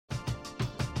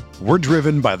We're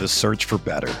driven by the search for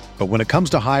better. But when it comes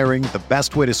to hiring, the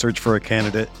best way to search for a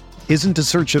candidate isn't to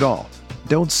search at all.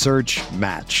 Don't search,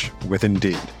 match with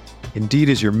Indeed. Indeed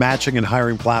is your matching and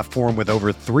hiring platform with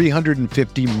over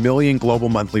 350 million global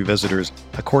monthly visitors,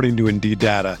 according to Indeed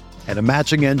data, and a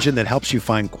matching engine that helps you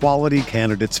find quality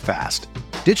candidates fast.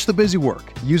 Ditch the busy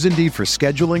work. Use Indeed for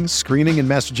scheduling, screening, and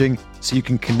messaging so you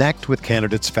can connect with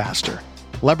candidates faster.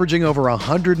 Leveraging over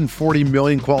 140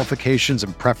 million qualifications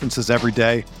and preferences every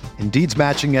day, Indeed's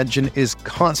matching engine is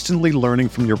constantly learning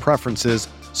from your preferences,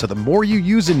 so the more you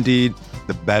use Indeed,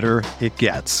 the better it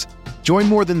gets. Join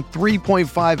more than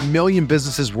 3.5 million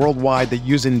businesses worldwide that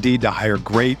use Indeed to hire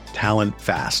great talent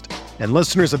fast. And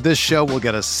listeners of this show will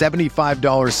get a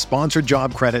 $75 sponsored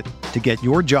job credit to get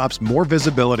your jobs more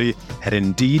visibility at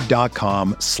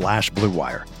Indeed.com/Blue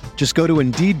Wire. Just go to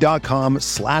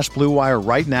Indeed.com/Blue Wire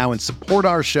right now and support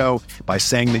our show by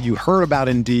saying that you heard about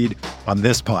Indeed on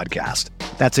this podcast.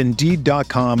 That's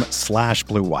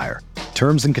Indeed.com/Blue Wire.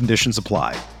 Terms and conditions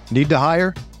apply. Need to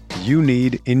hire? You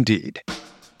need Indeed.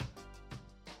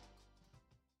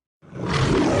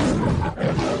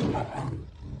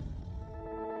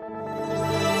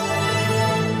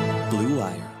 Blue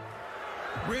Wire.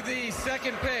 With the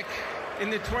second pick in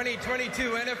the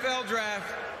 2022 NFL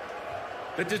Draft,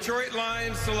 the Detroit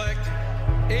Lions select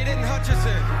Aiden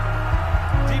Hutchinson,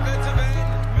 defensive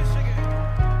end, Michigan.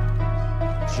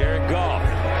 Jared Goff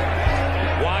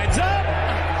winds up.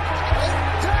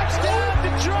 Touchdown,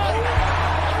 Detroit.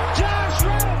 Josh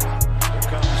Reynolds. Here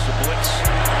comes the blitz.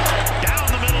 Down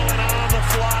the middle and on the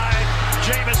fly.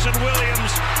 Jamison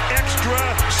Williams, extra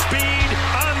speed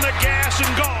on the gas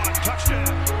and gone.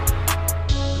 Touchdown.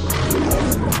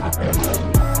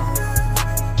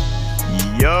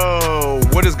 Yo,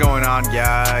 what is going on,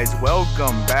 guys?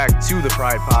 Welcome back to the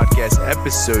Pride Podcast,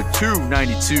 episode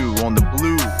 292 on the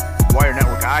Blue Wire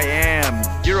Network. I am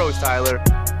your host, Tyler,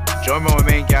 joined by my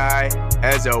main guy,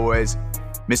 as always,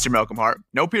 Mr. Malcolm Hart.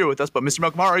 No Peter with us, but Mr.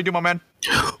 Malcolm Hart, how are you doing, my man?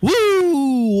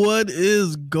 Woo! What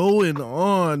is going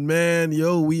on, man?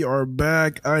 Yo, we are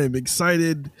back. I am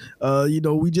excited.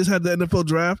 We just had the NFL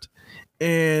draft,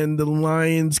 and the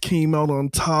Lions came out on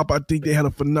top. I think they had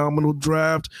a phenomenal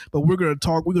draft, but we're gonna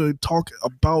talk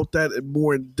about that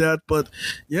more in depth. But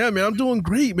yeah, man, I'm doing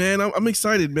great, man. I'm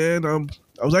excited, man. I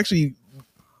was actually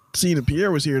seeing if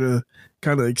Pierre was here to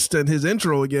kind of extend his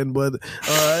intro again, but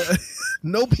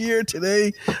no Pierre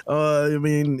today. I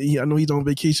know he's on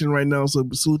vacation right now, so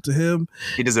salute to him.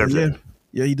 He deserves it.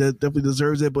 Yeah, he definitely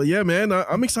deserves it. But yeah, man,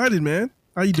 I'm excited, man.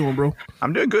 How you doing, bro?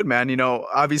 I'm doing good, man.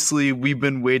 Obviously we've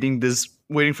been waiting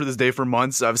for this day for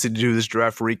months, obviously, to do this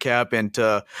draft recap and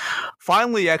to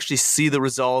finally actually see the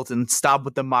result and stop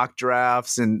with the mock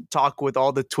drafts and talk with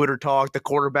all the Twitter talk, the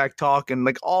quarterback talk, and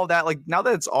like all that. Like now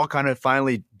that it's all kind of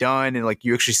finally done and like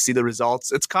you actually see the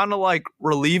results, it's kind of like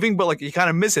relieving, but like you kind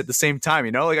of miss it at the same time,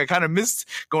 Like I kind of missed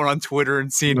going on Twitter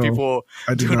and seeing people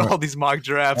doing all these mock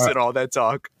drafts and all that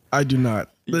talk. I do not.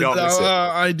 You don't miss it.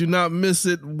 I do not miss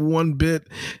it one bit.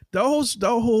 The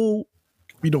whole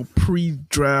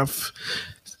pre-draft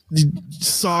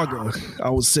saga, I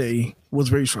would say, was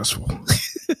very stressful.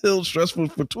 It was stressful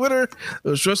for Twitter. It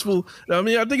was stressful. I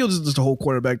think it was just the whole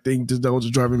quarterback thing that was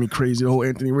just driving me crazy. The whole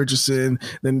Anthony Richardson,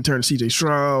 then it turned to CJ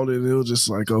Stroud, and it was just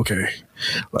like, okay,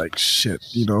 like shit,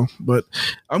 But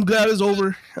I'm glad it's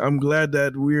over. I'm glad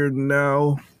that we're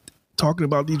now talking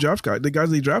about the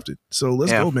guys they drafted. So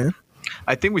let's go, man.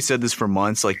 I think we said this for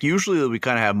months. Like usually we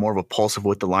kind of have more of a pulse of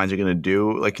what the Lions are going to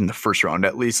do, like in the first round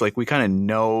at least. Like we kind of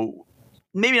know,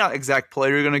 maybe not exact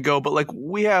player you're going to go, but like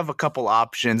we have a couple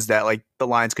options that like the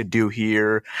Lions could do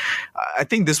here. I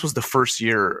think this was the first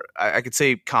year I could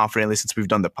say confidently since we've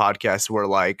done the podcast where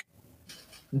like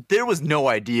there was no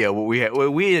idea what we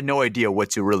had no idea what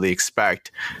to really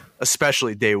expect,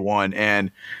 especially day one. And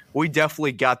we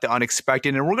definitely got the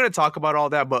unexpected. And we're going to talk about all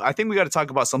that, but I think we got to talk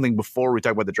about something before we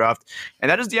talk about the draft. And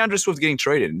that is DeAndre Swift getting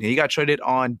traded. And he got traded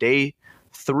on day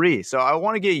 3. So I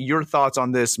want to get your thoughts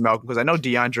on this, Malcolm, because I know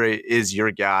DeAndre is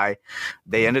your guy.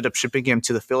 They ended up shipping him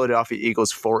to the Philadelphia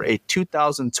Eagles for a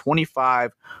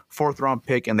 2025 4th-round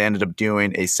pick, and they ended up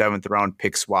doing a 7th-round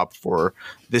pick swap for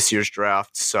this year's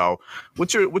draft. So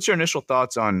what's your initial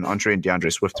thoughts on trading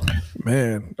DeAndre Swift?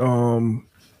 Man,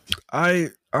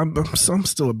 I'm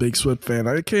still a big Swift fan.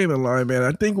 I can't even lie, man.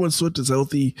 I think when Swift is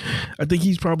healthy, I think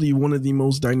he's probably one of the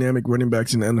most dynamic running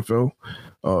backs in the NFL.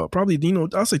 Probably,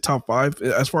 I'll say top 5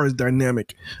 as far as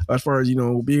dynamic, as far as,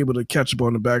 be able to catch up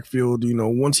on the backfield.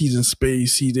 Once he's in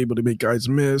space, he's able to make guys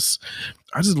miss.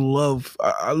 I just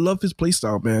I love his play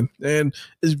style, man. And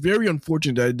it's very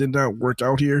unfortunate that it did not work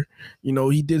out here.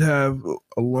 He did have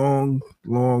a long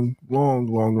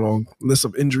list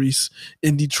of injuries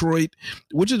in Detroit,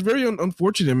 which is very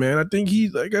unfortunate, man. I think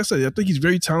like I said, I think he's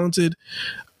very talented.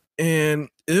 And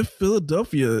if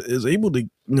Philadelphia is able to,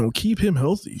 keep him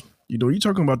healthy, you're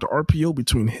talking about the RPO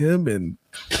between him and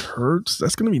Hurts.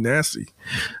 That's going to be nasty.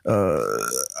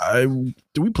 Do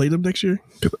we play them next year?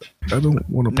 I don't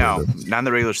want to play them. No, not in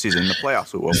the regular season. In the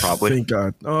playoffs, we will probably. Thank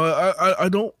God. I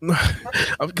don't.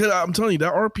 Because I'm telling you,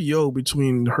 that RPO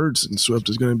between Hurts and Swift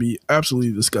is going to be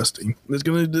absolutely disgusting. It's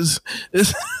going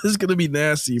to be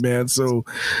nasty, man. So,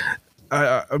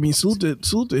 I mean, salute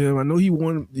to him. I know he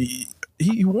won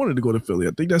He wanted to go to Philly.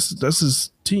 I think that's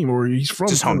his team, or he's from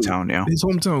his hometown. Yeah, his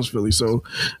hometown's Philly. So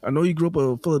I know he grew up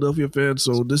a Philadelphia fan.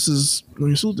 So this is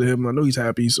salute to him. I know he's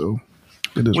happy. So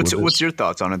it is. What's your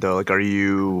thoughts on it though? Like, are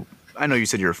you? I know you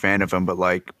said you're a fan of him, but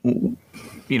like,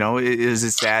 is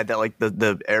it sad that like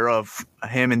the era of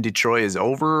him in Detroit is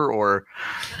over, or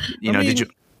did you?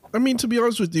 I mean, to be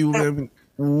honest with you, man,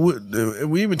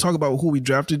 we even talk about who we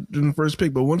drafted in the first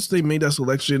pick, but once they made that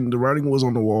selection, the writing was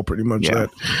on the wall pretty much that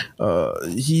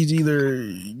he's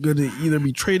either gonna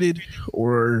be traded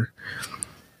or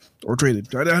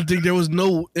traded. I think there was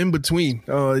no in between.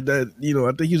 I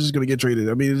think he's just gonna get traded.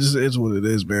 I mean, it's what it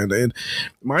is, man. And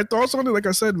my thoughts on it, like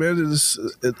I said, man,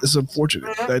 it's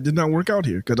unfortunate that it did not work out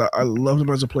here because I loved him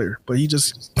as a player, but he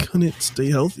just couldn't stay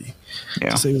healthy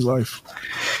to save his life.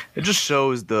 It just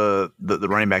shows the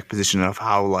running back position of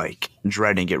how like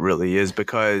dreading it really is,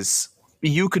 because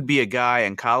you could be a guy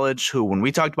in college who, when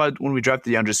we drafted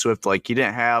DeAndre Swift, like he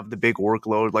didn't have the big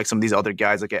workload like some of these other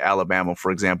guys like at Alabama,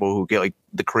 for example, who get like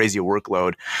the crazy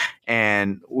workload.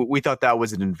 And we thought that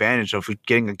was an advantage of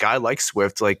getting a guy like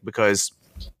Swift, like because,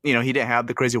 he didn't have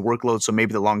the crazy workload. So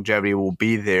maybe the longevity will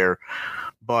be there,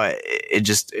 but it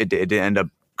didn't end up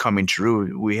coming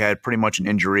true. We had pretty much an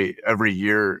injury every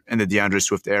year in the DeAndre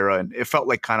Swift era. And it felt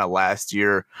like kind of last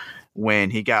year when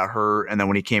he got hurt, and then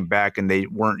when he came back and they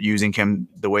weren't using him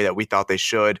the way that we thought they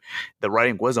should, the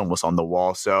writing was almost on the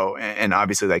wall. So, and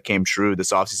obviously that came true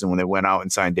this offseason when they went out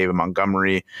and signed David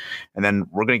Montgomery. And then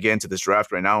we're going to get into this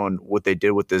draft right now and what they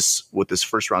did with this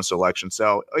first round selection.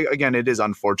 So again, it is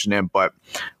unfortunate, but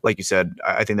like you said,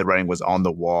 I think the writing was on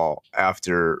the wall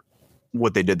after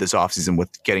what they did this offseason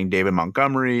with getting David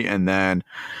Montgomery, and then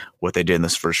what they did in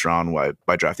this first round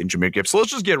by drafting Jahmyr Gibbs. So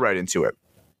let's just get right into it.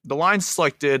 The Lions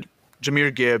selected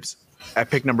Jahmyr Gibbs at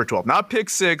pick number 12, not pick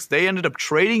 6. They ended up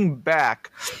trading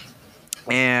back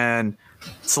and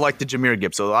selected Jahmyr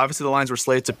Gibbs. So obviously the Lions were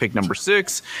slated to pick number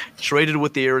 6, traded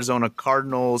with the Arizona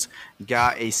Cardinals,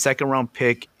 got a second round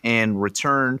pick in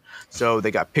return. So they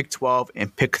got pick 12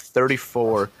 and pick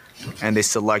 34, and they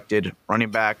selected running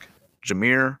back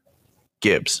Jahmyr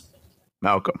Gibbs.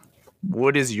 Malcolm,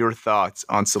 what is your thoughts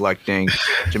on selecting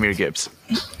Jahmyr Gibbs?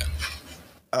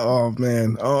 Oh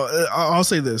man, I'll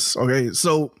say this. Okay,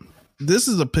 so this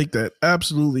is a pick that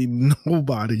absolutely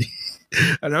nobody,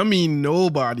 and I mean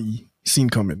nobody, seen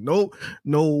coming.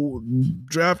 No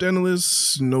draft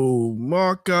analysts, no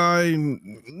mock guy,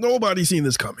 nobody seen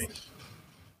this coming.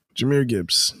 Jahmyr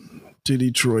Gibbs to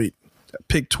Detroit,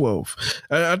 pick 12.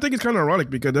 I think it's kind of ironic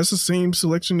because that's the same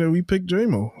selection that we picked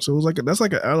J-Mo. So it was that's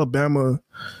like an Alabama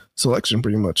selection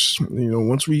pretty much.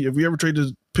 If we ever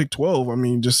traded pick 12, I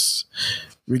mean,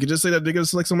 we could just say that they're going to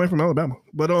select somebody from Alabama.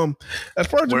 But as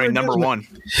far as wearing number 1,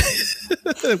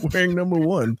 wearing number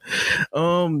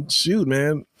 1, shoot,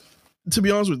 man. To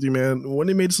be honest with you, man, when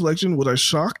they made the selection, was I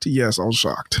shocked? Yes, I was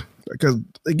shocked because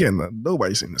again,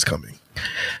 nobody's seen this coming.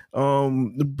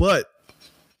 But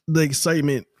the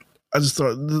excitement, I just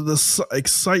thought the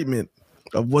excitement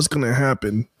of what's going to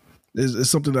happen is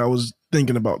something that I was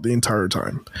thinking about the entire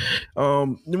time.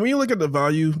 When you look at the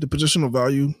value, the positional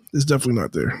value is definitely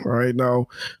not there. All right. Now,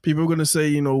 people are going to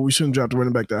say, we shouldn't draft the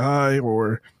running back that high,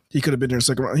 or he could have been in the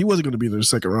second round. He wasn't going to be in the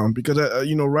second round because,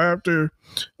 right after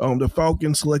the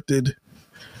Falcons selected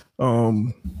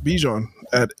Bijan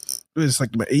it's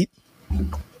like number 8.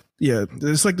 Yeah,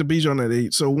 it's like the Bijan at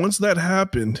 8. So once that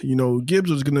happened,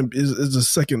 Gibbs is the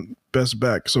second best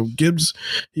back. So Gibbs,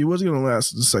 he wasn't going to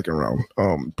last the second round.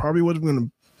 Probably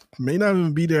may not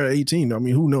even be there at 18. I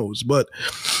mean, who knows? But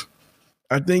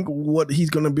I think what he's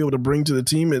going to be able to bring to the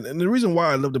team, and the reason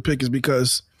why I love the pick is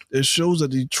because it shows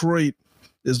that Detroit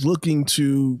is looking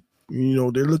to,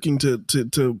 they're looking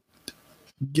to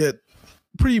get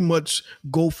pretty much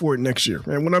go for it next year.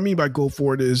 And what I mean by go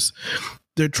for it is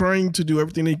they're trying to do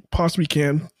everything they possibly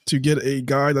can to get a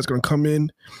guy that's going to come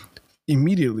in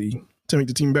immediately to make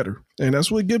the team better. And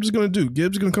that's what Gibbs is going to do.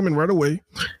 Gibbs is going to come in right away,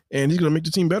 and he's going to make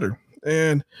the team better.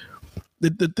 And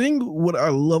the thing, what I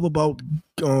love about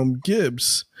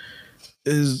Gibbs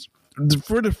is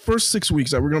for the first 6 weeks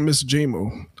that we're going to miss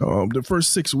J-Mo, the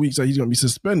first 6 weeks that he's going to be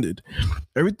suspended,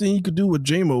 everything he could do with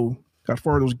J-Mo, as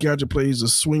far as those gadget plays, the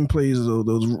swing plays,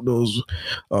 those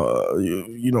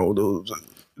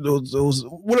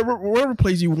whatever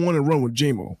plays you want to run with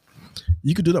J-Mo,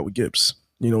 you could do that with Gibbs.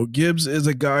 Gibbs is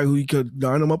a guy who you could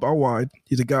line him up out wide.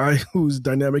 He's a guy who's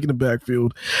dynamic in the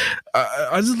backfield.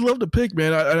 I just love the pick,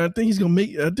 man. I think he's gonna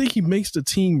make. I think he makes the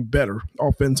team better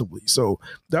offensively. So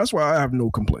that's why I have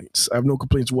no complaints. I have no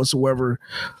complaints whatsoever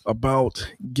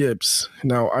about Gibbs.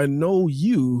 Now I know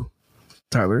you,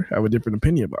 Tyler, have a different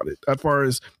opinion about it. As far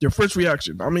as your first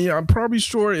reaction, I mean, I'm probably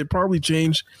sure it probably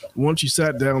changed once you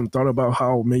sat down and thought about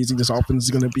how amazing this offense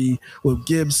is going to be with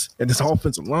Gibbs and this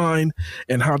offensive line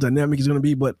and how dynamic it's going to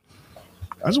be. But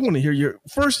I just want to hear your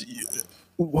first.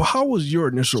 How was your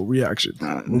initial reaction?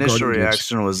 Initial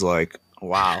reaction was like,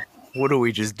 wow. What do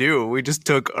we just do? We just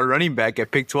took a running back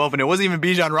at pick 12, and it wasn't even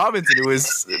Bijan Robinson. It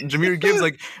was Jahmyr Gibbs.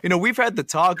 We've had the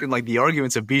talk and the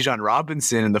arguments of Bijan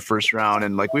Robinson in the first round,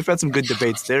 and we've had some good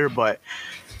debates there. But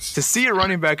to see a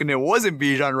running back and it wasn't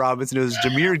Bijan Robinson, it was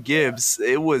Jahmyr Gibbs.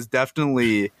 It was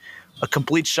definitely a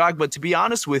complete shock. But to be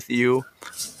honest with you,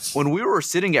 when we were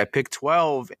sitting at pick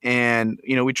 12 and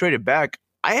we traded back,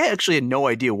 I actually had no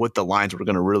idea what the Lions were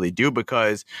going to really do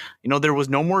because, there was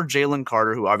no more Jalen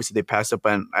Carter, who obviously they passed up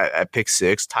at pick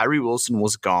 6. Tyree Wilson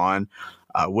was gone.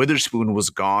 Witherspoon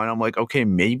was gone. I'm like, okay,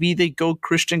 maybe they go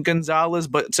Christian Gonzalez.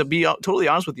 But to be totally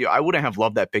honest with you, I wouldn't have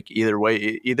loved that pick either way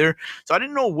either. So I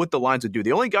didn't know what the Lions would do.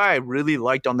 The only guy I really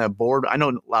liked on that board, I know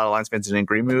a lot of Lions fans didn't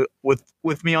agree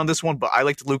with me on this one, but I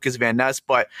liked Lucas Van Ness.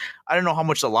 But I don't know how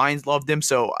much the Lions loved him.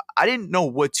 So I didn't know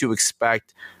what to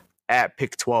expect at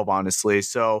pick 12, honestly.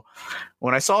 So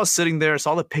when I saw us sitting there,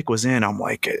 saw the pick was in, I'm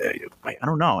like, I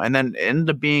don't know. And then it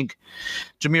ended up being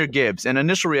Jahmyr Gibbs. And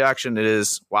initial reaction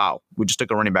is, wow, we just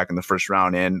took a running back in the first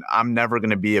round. And I'm never going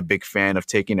to be a big fan of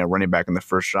taking a running back in the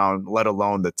first round, let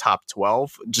alone the top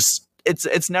 12. Just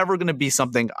it's never going to be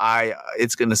something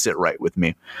it's going to sit right with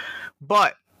me.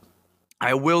 But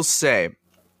I will say,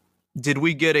 did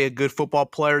we get a good football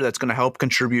player that's going to help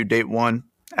contribute day one?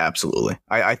 Absolutely.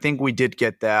 I think we did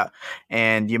get that.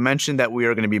 And you mentioned that we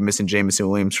are going to be missing Jameson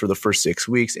Williams for the first 6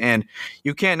 weeks. And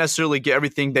you can't necessarily get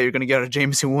everything that you're going to get out of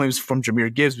Jameson Williams from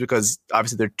Jahmyr Gibbs because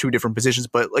obviously they're two different positions.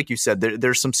 But like you said,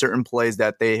 there's some certain plays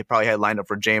that they probably had lined up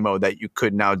for JMO that you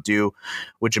could now do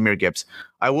with Jahmyr Gibbs.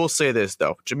 I will say this,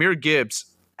 though. Jahmyr Gibbs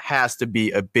has to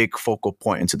be a big focal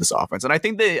point into this offense. And I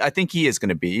think he is going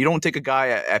to be. You don't take a guy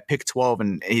at pick 12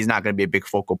 and he's not going to be a big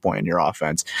focal point in your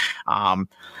offense.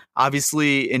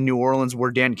 Obviously in New Orleans,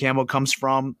 where Dan Campbell comes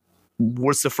from,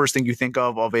 what's the first thing you think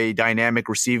of a dynamic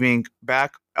receiving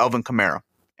back? Alvin Kamara.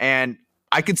 And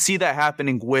I could see that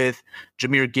happening with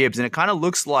Jahmyr Gibbs. And it kind of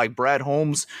looks like Brad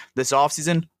Holmes this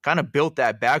offseason kind of built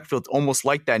that backfield almost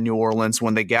like that New Orleans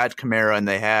when they got Kamara and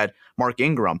they had Mark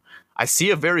Ingram. I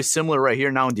see a very similar right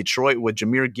here now in Detroit with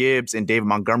Jahmyr Gibbs and David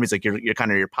Montgomery's like you're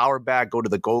kind of your power back, go to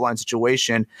the goal line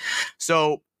situation.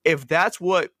 So if that's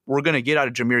what we're going to get out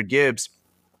of Jahmyr Gibbs,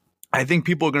 I think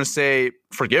people are going to say,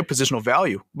 forget positional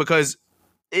value, because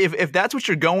if that's what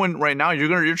you're going right now,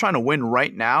 you're trying to win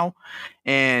right now,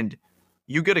 and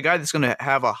you get a guy that's going to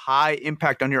have a high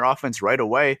impact on your offense right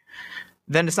away,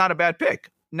 then it's not a bad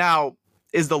pick. Now,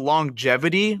 is the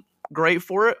longevity great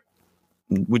for it?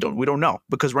 We don't know,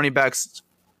 because running backs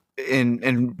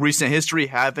in recent history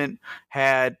haven't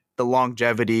had the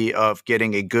longevity of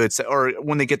getting a good or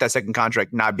when they get that second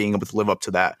contract, not being able to live up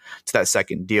to that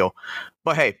second deal.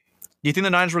 But hey, do you think the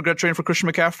Niners regret trading for Christian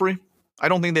McCaffrey? I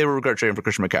don't think they will regret trading for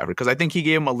Christian McCaffrey, because I think he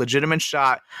gave him a legitimate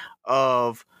shot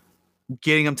of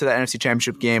getting him to that NFC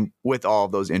Championship game with all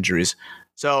of those injuries.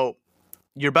 So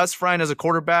your best friend as a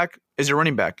quarterback is your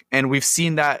running back. And we've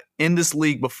seen that in this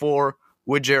league before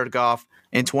with Jared Goff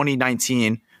in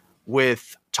 2019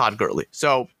 with Todd Gurley.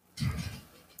 So,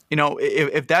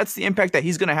 if that's the impact that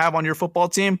he's going to have on your football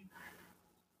team,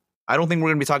 I don't think we're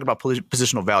going to be talking about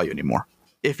positional value anymore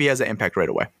if he has that impact right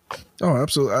away. Oh,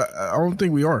 absolutely. I don't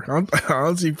think we are. I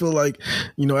honestly feel like,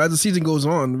 as the season goes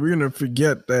on, we're going to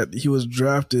forget that he was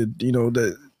drafted,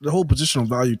 that the whole positional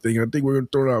value thing. I think we're going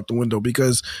to throw it out the window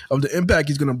because of the impact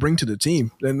he's going to bring to the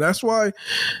team. And that's why,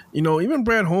 even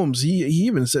Brad Holmes, he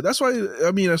even said, that's why,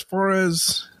 as far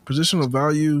as positional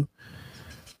value,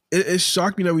 it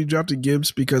shocked me that we drafted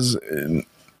Gibbs because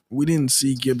we didn't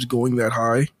see Gibbs going that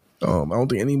high. I don't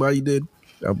think anybody did.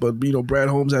 But Brad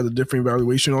Holmes had a different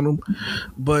evaluation on him.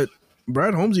 But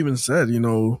Brad Holmes even said, he's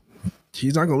not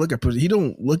going to he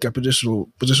don't look at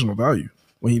positional value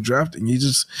when he's drafting. He's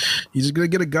just going to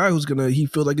get a guy he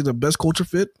feel like is the best culture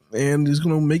fit and is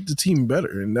going to make the team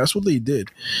better. And that's what they did.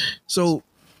 So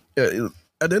at the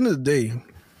end of the day,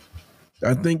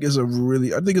 I think it's a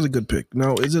good pick.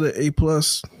 Now, is it an A+?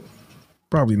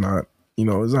 Probably not.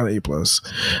 It's not an A+.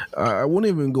 I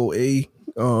wouldn't even go A.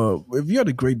 If you had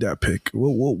to grade that pick,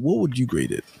 what would you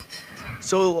grade it?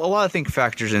 So a lot of things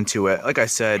factors into it. Like I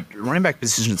said, running back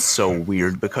position is so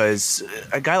weird because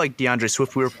a guy like DeAndre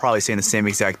Swift, we were probably saying the same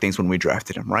exact things when we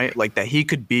drafted him, right? Like that he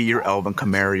could be your Alvin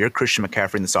Kamara, your Christian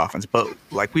McCaffrey in this offense. But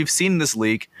like we've seen in this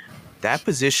league, that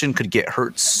position could get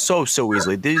hurt so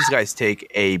easily. These guys take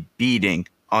a beating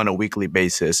on a weekly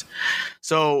basis.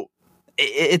 So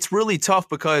it's really tough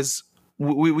because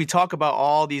we talk about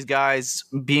all these guys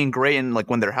being great and like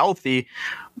when they're healthy,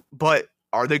 but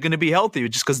are they going to be healthy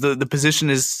just because the position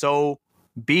is so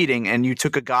beating and you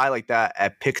took a guy like that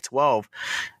at pick 12?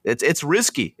 It's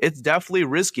risky. It's definitely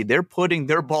risky. They're putting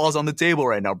their balls on the table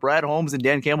right now. Brad Holmes and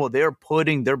Dan Campbell, they're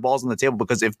putting their balls on the table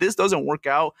because if this doesn't work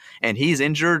out and he's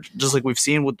injured, just like we've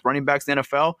seen with running backs in the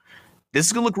NFL, this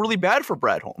is going to look really bad for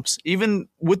Brad Holmes. Even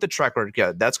with the track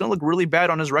record, that's going to look really bad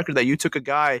on his record that you took a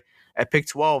guy at pick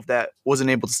 12 that wasn't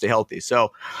able to stay healthy.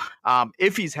 So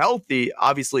if he's healthy,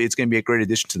 obviously it's going to be a great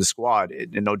addition to the squad,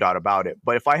 and no doubt about it.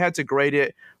 But if I had to grade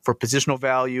it for positional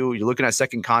value, you're looking at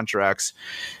second contracts,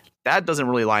 that doesn't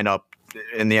really line up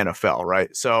in the NFL,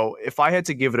 right? So if I had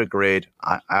to give it a grade,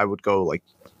 I would go like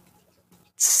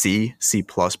C+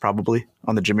 probably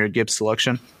on the Jahmyr Gibbs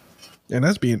selection. And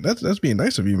that's being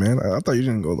nice of you, man. I thought you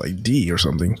were gonna go like D or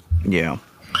something. Yeah.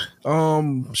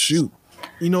 Shoot.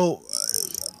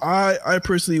 I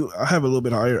personally have it a little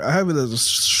bit higher. I have it as a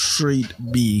straight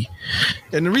B.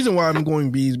 And the reason why I'm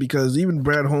going B is because even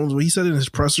Brad Holmes, what he said in his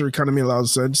presser, kind of made a lot of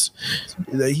sense.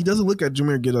 That he doesn't look at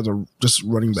Jahmyr Gibbs as a just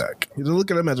running back. He doesn't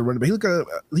look at him as a running back. He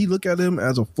look at him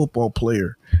as a football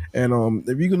player. And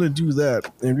if you're gonna do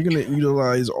that, and if you're gonna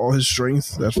utilize all his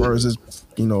strength as far as his,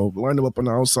 line him up on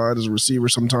the outside as a receiver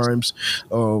sometimes,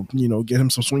 get him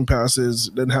some swing passes,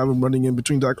 then have him running in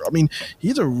between.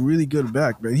 He's a really good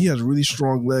back, man. He has really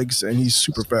strong legs and he's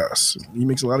super fast. He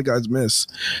makes a lot of guys miss.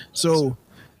 So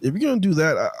if you're gonna do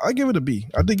that, I give it a B.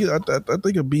 I think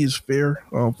a B is fair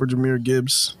for Jahmyr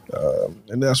Gibbs,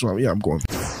 and that's why I'm going.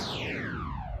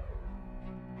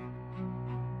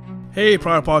 Hey,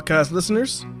 Pride Podcast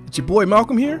listeners, it's your boy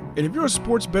Malcolm here, and if you're a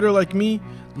sports bettor like me,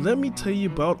 let me tell you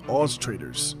about Odds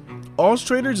Traders. Odds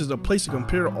Traders is a place to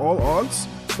compare all odds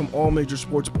from all major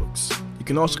sports books. You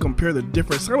can also compare the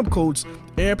different sign-up codes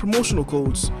and promotional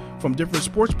codes from different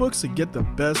sports books to get the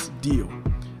best deal.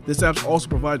 This app also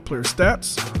provides player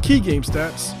stats, key game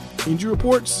stats, injury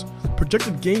reports,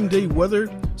 projected game day weather,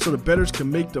 so the bettors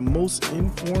can make the most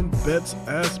informed bets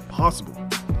as possible.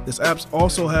 This app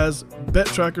also has bet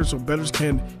trackers so bettors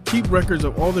can keep records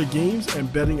of all their games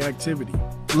and betting activity.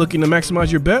 Looking to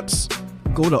maximize your bets?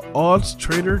 Go to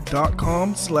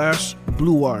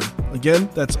oddstrader.com/bluewire. Again,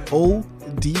 that's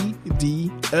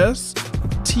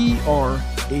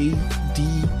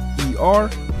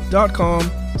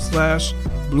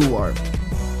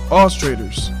oddstrader.com/bluewire. Odds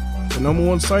Traders, the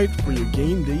 #1 site for your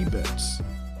game day bets.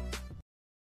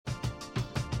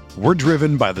 We're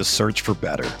driven by the search for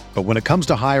better. But when it comes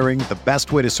to hiring, the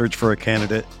best way to search for a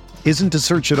candidate isn't to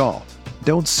search at all.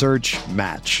 Don't search,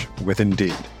 match with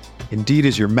Indeed. Indeed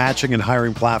is your matching and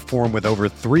hiring platform with over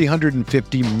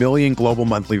 350 million global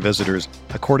monthly visitors,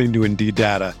 according to Indeed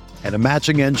data, and a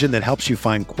matching engine that helps you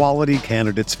find quality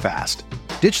candidates fast.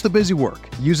 Ditch the busy work.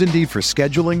 Use Indeed for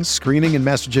scheduling, screening, and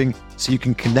messaging so you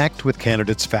can connect with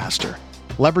candidates faster.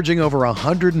 Leveraging over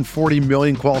 140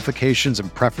 million qualifications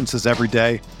and preferences every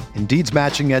day, Indeed's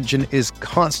matching engine is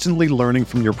constantly learning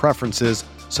from your preferences,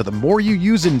 so the more you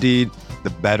use Indeed, the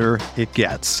better it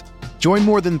gets. Join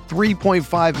more than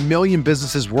 3.5 million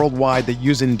businesses worldwide that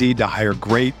use Indeed to hire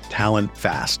great talent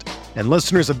fast. And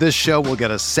listeners of this show will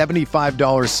get a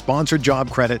 $75 sponsored job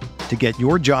credit to get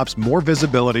your jobs more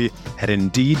visibility at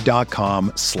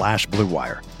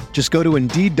Indeed.com/BlueWire. Just go to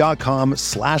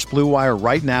Indeed.com/BlueWire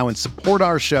right now and support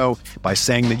our show by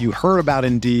saying that you heard about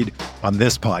Indeed on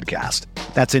this podcast.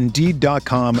 That's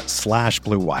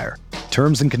Indeed.com/BlueWire.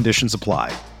 Terms and conditions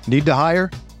apply. Need to hire?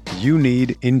 You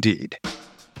need Indeed.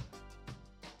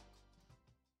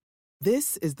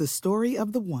 This is the story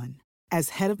of the one. As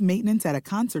head of maintenance at a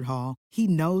concert hall, he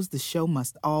knows the show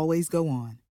must always go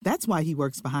on. That's why he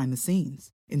works behind the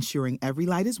scenes, ensuring every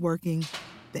light is working,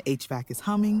 the HVAC is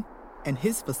humming, and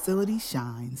his facility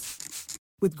shines.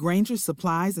 With Granger's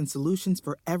supplies and solutions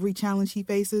for every challenge he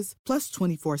faces, plus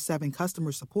 24/7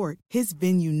 customer support, his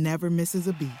venue never misses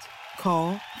a beat.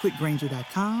 Call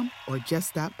quickgranger.com or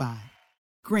just stop by.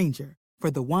 Granger,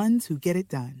 for the ones who get it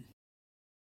done.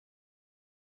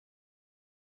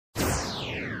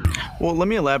 Well, let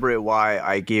me elaborate why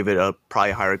I gave it a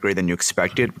probably higher grade than you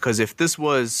expected. Because if this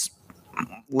was,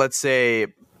 let's say,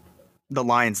 the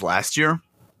Lions last year,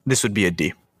 this would be a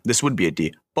D. This would be a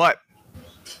D. But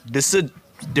this is a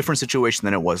different situation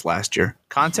than it was last year.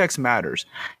 Context matters.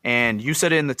 And you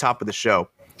said it in the top of the show.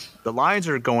 The Lions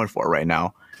are going for it right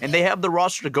now. And they have the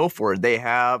roster to go for it. They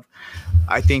have,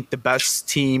 I think, the best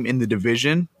team in the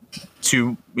division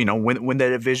to, win that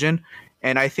division.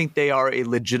 And I think they are a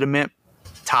legitimate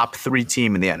top 3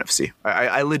 team in the NFC.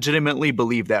 I legitimately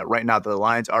believe that right now the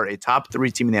Lions are a top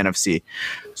 3 team in the NFC.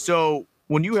 So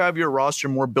when you have your roster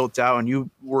more built out and you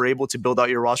were able to build out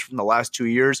your roster from the last 2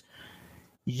 years,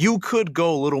 you could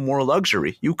go a little more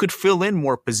luxury. You could fill in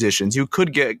more positions. You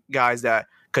could get guys that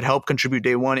could help contribute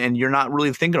day one, and you're not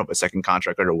really thinking of a second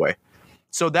contract right away.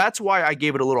 So that's why I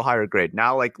gave it a little higher grade.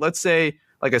 Now, let's say,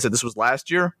 like I said, this was last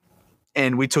year,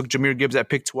 and we took Jahmyr Gibbs at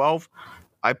pick 12.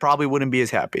 I probably wouldn't be as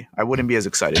happy. I wouldn't be as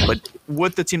excited. But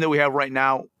with the team that we have right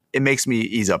now, it makes me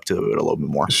ease up to it a little bit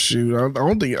more. Shoot,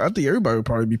 I think everybody would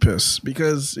probably be pissed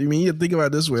because, you think about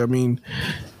it this way.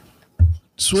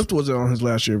 Swift wasn't on his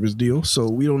last year of his deal, so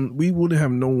we wouldn't have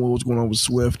known what was going on with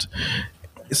Swift.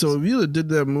 So if you did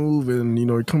that move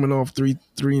and coming off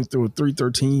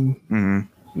 313,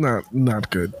 not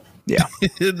good. Yeah,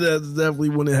 that definitely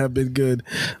wouldn't have been good.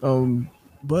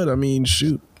 But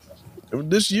shoot,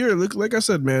 this year, look, like I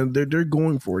said, man, they're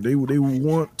going for it. They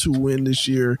want to win this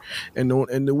year, and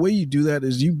the way you do that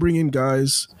is you bring in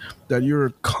guys that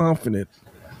you're confident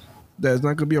that it's not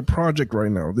going to be a project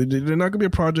right now. They're not going to be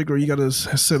a project where you got to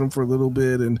set them for a little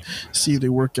bit and see if they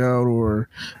work out, or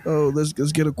let's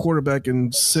get a quarterback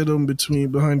and sit him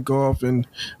behind Goff and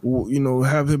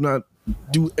have him not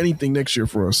do anything next year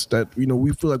for us that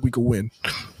we feel like we could win.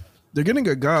 They're getting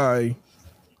a guy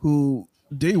who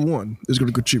day one is going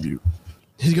to contribute.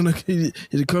 He's gonna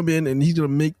come in and he's gonna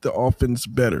make the offense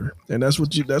better, and that's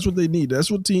what they need. That's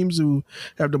what teams who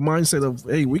have the mindset of,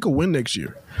 hey, we can win next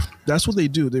year. That's what they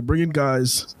do. They bring in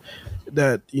guys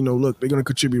that look, they're gonna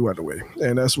contribute right away,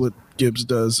 and that's what Gibbs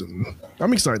does. And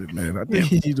I'm excited, man. I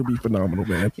think he'll be phenomenal,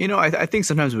 man. I think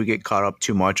sometimes we get caught up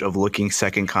too much of looking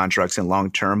second contracts and long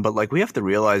term, but we have to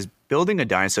realize building a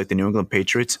dynasty like the New England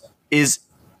Patriots is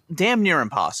damn near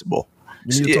impossible.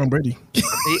 You need Tom Brady.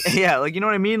 Yeah, you know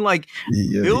what I mean?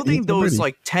 Building those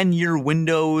 10-year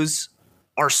windows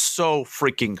are so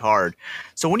freaking hard.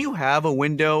 So when you have a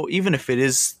window, even if it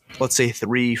is, let's say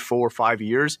 3, 4, 5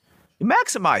 years, you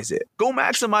maximize it. Go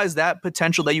maximize that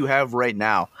potential that you have right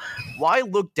now. Why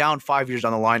look down 5 years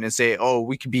down the line and say, oh,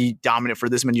 we could be dominant for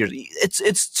this many years?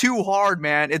 It's too hard,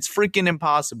 man. It's freaking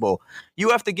impossible. You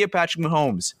have to get Patrick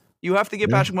Mahomes.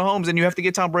 Patrick Mahomes, and you have to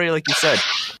get Tom Brady, like you said.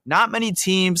 Not many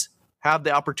teams have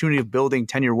the opportunity of building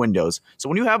 10-year windows. So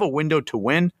when you have a window to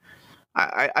win,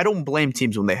 I don't blame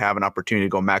teams when they have an opportunity to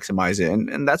go maximize it.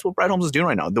 And that's what Brad Holmes is doing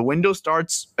right now. The window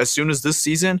starts as soon as this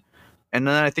season, and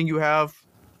then I think you have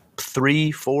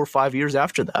 3, 4, 5 years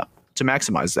after that to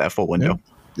maximize that full window.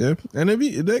 Yeah. And if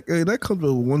that comes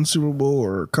with one Super Bowl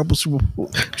or a couple Super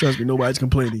Bowls, trust me, nobody's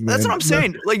complaining, man. That's what I'm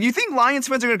saying. You think Lions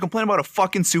fans are going to complain about a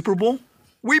fucking Super Bowl?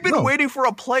 We've been waiting for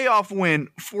a playoff win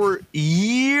for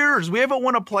years. We haven't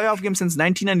won a playoff game since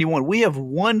 1991. We have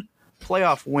one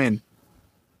playoff win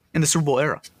in the Super Bowl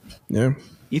era. Yeah.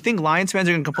 You think Lions fans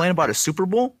are going to complain about a Super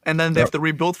Bowl and then they have to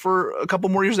rebuild for a couple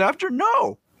more years after?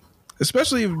 No.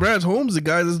 Especially if Brad Holmes, the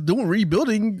guy that's doing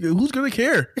rebuilding, who's going to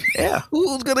care? Yeah.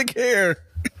 Who's going to care?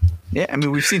 Yeah,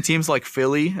 we've seen teams like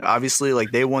Philly, obviously,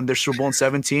 they won their Super Bowl in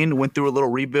 2017, went through a little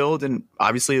rebuild, and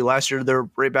obviously last year they're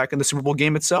right back in the Super Bowl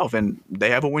game itself, and they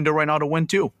have a window right now to win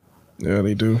too. Yeah,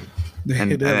 they do.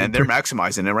 And they're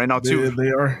maximizing it right now too.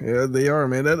 They are. Yeah, they are,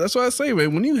 man. That's what I say,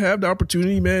 man. When you have the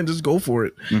opportunity, man, just go for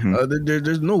it. Mm-hmm.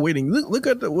 There's no waiting. Look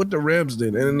at what the Rams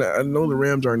did, and I know the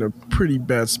Rams are in a pretty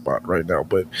bad spot right now,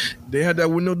 but they had that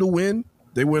window to win.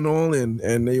 They went all in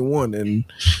and they won, and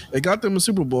it got them a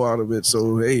Super Bowl out of it.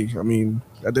 So, hey, at the end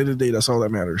of the day, that's all that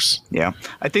matters. Yeah.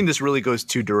 I think this really goes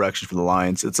two directions for the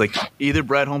Lions. It's either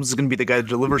Brad Holmes is going to be the guy to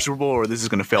deliver a Super Bowl or this is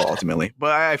going to fail ultimately.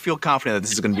 But I feel confident that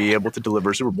this is going to be able to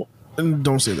deliver a Super Bowl. And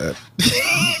don't say that.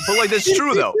 But that's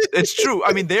true, though. It's true.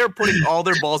 They're putting all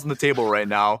their balls on the table right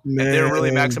now, man. And they're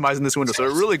really maximizing this window. So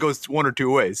it really goes one or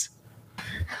two ways.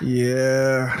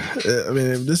 Yeah,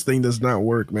 if this thing does not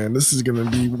work, man, this is gonna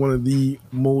be one of the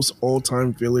most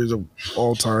all-time failures of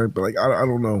all time. But I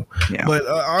don't know. Yeah. But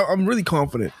I'm really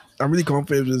confident. I'm really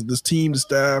confident with this team, the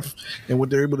staff, and what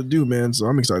they're able to do, man. So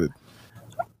I'm excited.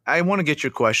 I want to get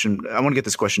your question. I want to get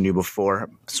this question to you before.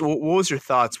 So what was your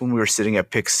thoughts when we were sitting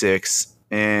at pick 6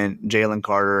 and Jalen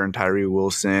Carter and Tyree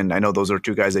Wilson? I know those are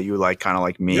two guys that you like, kind of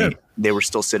like me. Yeah. They were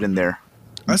still sitting there.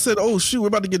 I said, oh, shoot, we're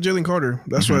about to get Jalen Carter.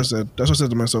 That's what I said. That's what I said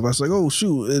to myself. I was like, oh,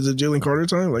 shoot, is it Jalen Carter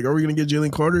time? Like, are we going to get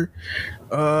Jalen Carter?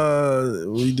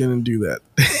 We didn't do that.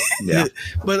 Yeah.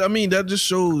 But, I mean, that just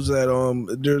shows that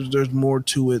there's more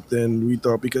to it than we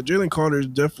thought, because Jalen Carter is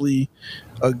definitely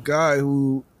a guy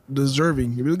who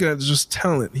deserving. If you look at just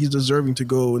talent, he's deserving to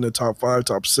go in the top 5,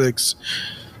 top 6.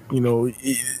 You know,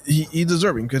 he's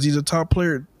deserving because he's a top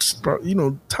player, you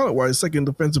know, talent-wise, second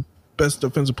best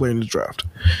defensive player in the draft.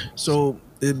 So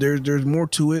there's more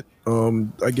to it.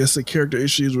 I guess the character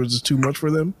issues was just too much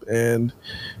for them, and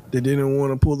they didn't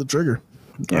want to pull the trigger.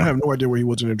 Yeah. I have no idea where he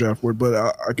was in the draft board,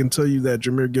 but I can tell you that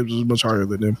Jahmyr Gibbs was much higher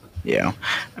than him. Yeah.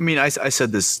 I mean, I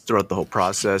said this throughout the whole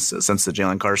process. Since the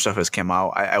Jalen Carter stuff has come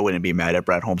out, I wouldn't be mad at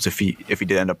Brad Holmes if he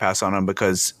did end up passing on him,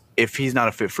 because if he's not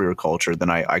a fit for your culture, then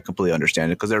I completely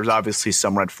understand it, because there's obviously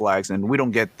some red flags, and we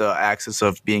don't get the access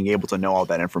of being able to know all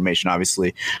that information.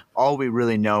 Obviously, all we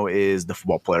really know is the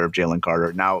football player of Jalen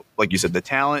Carter. Now, like you said, the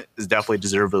talent is definitely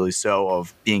deservedly so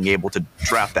of being able to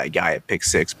draft that guy at pick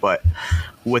 6, but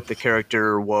with the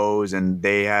character woes, and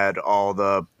they had all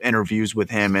the interviews with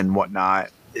him and whatnot,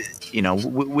 you know,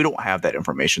 we don't have that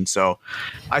information. So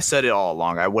I said it all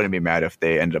along. I wouldn't be mad if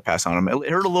they ended up passing on him. It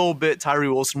hurt a little bit. Tyree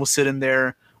Wilson was sitting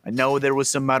there. I know there was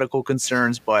some medical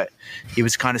concerns, but he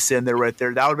was kind of sitting there right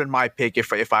there. That would have been my pick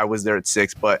if I was there at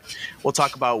 6, but we'll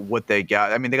talk about what they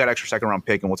got. I mean, they got an extra second-round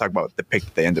pick, and we'll talk about the pick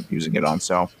that they end up using it on.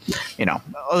 So, you know,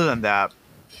 other than that,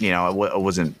 you know, it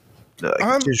wasn't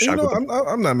I'm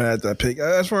not mad at that pick.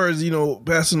 As far as, you know,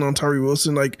 passing on Tyree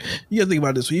Wilson, like, you got to think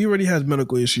about this. He already has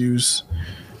medical issues.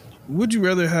 Would you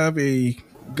rather have a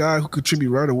guy who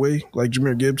contribute right away, like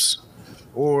Jahmyr Gibbs,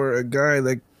 or a guy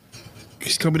like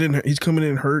he's coming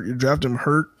in hurt, you draft him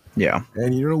hurt? Yeah.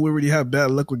 And you know, we already have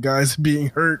bad luck with guys being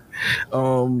hurt.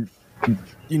 You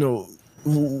know,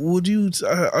 would you?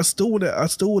 I still would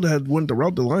have went the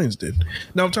route the Lions did.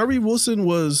 Now, Tyree Wilson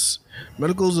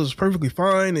medicals was perfectly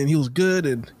fine, and he was good,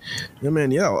 and I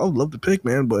would love to pick,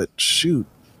 man, but shoot,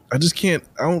 I just can't.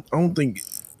 I don't think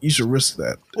you should risk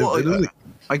that. Well,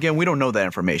 again, we don't know that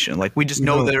information. Like, we just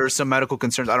know there are some medical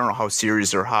concerns. I don't know how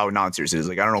serious or how non-serious it is.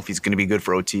 Like, I don't know if he's going to be good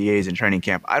for OTAs and training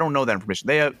camp. I don't know that information.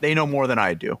 They know more than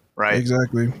I do, right?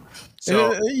 Exactly.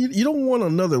 So you don't want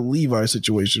another Levi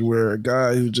situation where a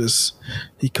guy who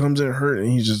he comes in hurt and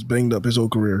he's just banged up his whole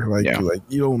career. Like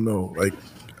you don't know. Like,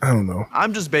 I don't know.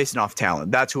 I'm just basing off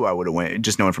talent. That's who I would have went,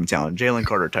 just knowing from talent. Jalen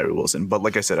Carter, Tyree Wilson. But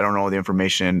like I said, I don't know the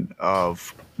information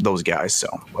of those guys.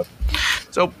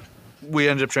 So we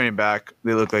ended up training back.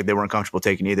 They looked like they weren't comfortable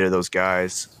taking either of those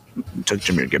guys. Took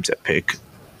Jahmyr Gibbs at pick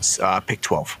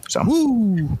 12. So,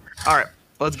 woo. All right,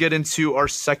 let's get into our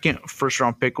second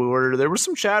first-round pick order. There was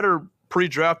some chatter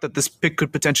pre-draft that this pick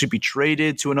could potentially be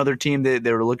traded to another team. They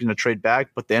were looking to trade back,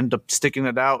 but they ended up sticking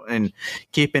it out and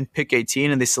keeping pick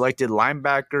 18, and they selected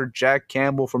linebacker Jack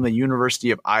Campbell from the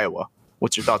University of Iowa.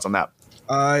 What's your thoughts on that?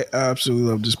 I absolutely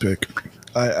love this pick.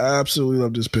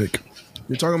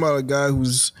 You're talking about a guy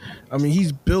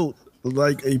he's built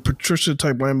like a Patricia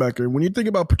type linebacker. When you think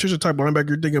about Patricia type linebacker,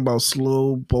 you're thinking about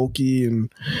slow, bulky,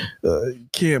 and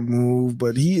can't move.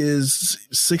 But he is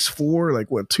 6'4", like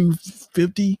what,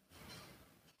 250?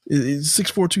 Is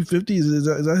 6'4", 250? Is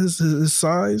that his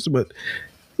size? But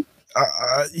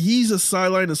he's a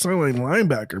sideline to sideline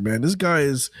linebacker, man. This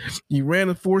guy he ran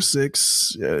a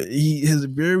 4.6. He is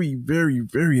very, very,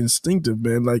 very instinctive,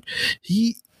 man. Like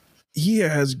he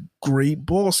has great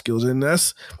ball skills, and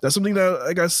that's something that,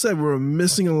 like I said, we were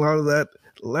missing a lot of that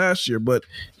last year. But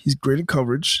he's great in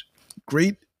coverage,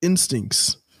 great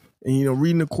instincts, and you know,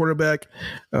 reading the quarterback,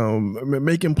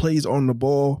 making plays on the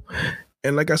ball.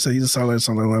 And like I said, he's a sideline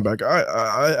linebacker.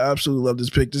 I absolutely love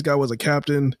this pick. This guy was a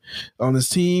captain on his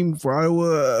team for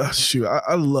Iowa. Shoot,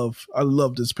 I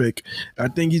love this pick. I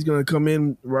think he's going to come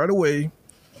in right away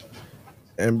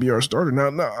and be our starter. Now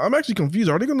I'm actually confused.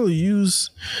 Are they going to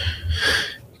use?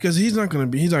 Because he's not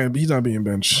being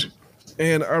benched.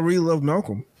 And I really love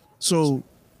Malcolm. So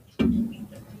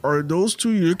are those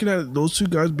two? You're looking at those two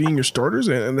guys being your starters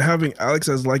and having Alex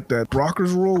as like that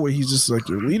Brockers role where he's just like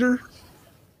your leader?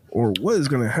 Or what is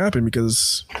going to happen,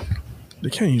 because they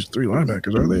can't use 3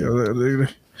 linebackers, are they? Are they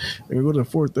going to go to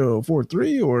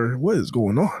 4-3, or what is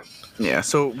going on? Yeah,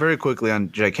 so very quickly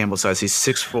on Jack Campbell's size, he's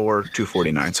 6'4",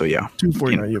 249, so yeah.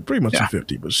 249, pretty much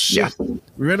 250, but shit. Yeah.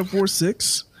 We ran a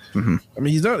 4.6. Mm-hmm. I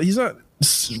mean, he's not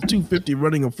 250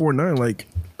 running a 4.9 like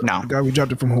No. the guy we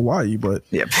drafted from Hawaii, but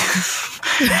Yep.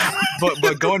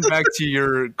 but going back to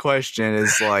your question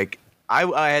is like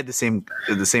I had the same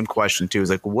question too. Is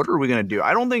like, what are we gonna do?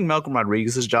 I don't think Malcolm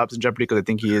Rodriguez's job's in jeopardy because I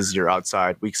think he is your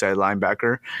outside weak side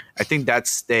linebacker. I think that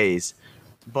stays.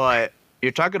 But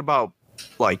you're talking about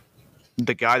like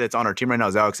the guy that's on our team right now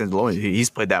is Alex Anzalone. He's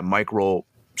played that Mike role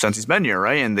since he's been here,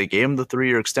 right? And they gave him the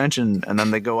 3-year extension, and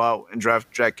then they go out and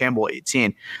draft Jack Campbell at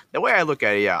 18. The way I look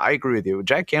at it, yeah, I agree with you.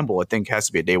 Jack Campbell, I think, has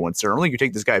to be a day one starter. Only you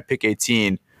take this guy at pick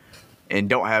 18 and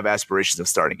don't have aspirations of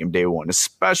starting him day one,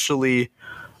 especially,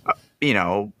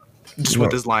 just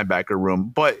with this linebacker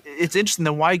room. But it's interesting,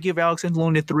 then why give Alex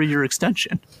Anzalone a 3-year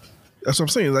extension? that's what I'm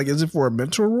saying. Like, is it for a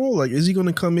mentor role? Like, is he going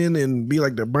to come in and be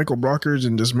like the Michael Brockers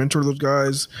and just mentor those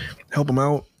guys, help them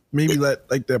out? Maybe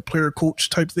that player coach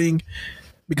type thing.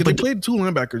 Because they played 2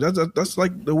 linebackers. That's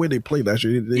like the way they played last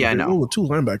year. They roll with 2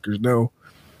 linebackers. Now,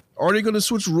 are they going to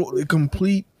switch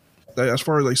complete as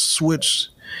far as like switch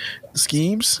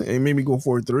schemes and maybe go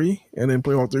 4-3 and then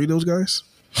play all 3 of those guys?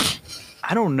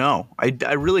 I don't know.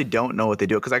 I really don't know what they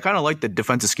do because I kind of like the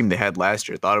defensive scheme they had last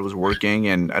year. Thought it was working,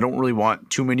 and I don't really want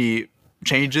too many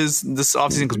changes this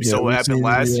offseason because we saw what happened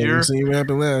last year. We seen what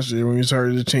happened last year when we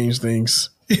started to change things.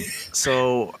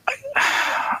 So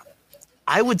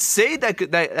I would say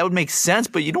that would make sense,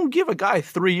 but you don't give a guy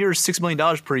 3 years, $6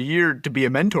 million per year to be a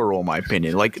mentor role, in my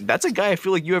opinion. Like, that's a guy I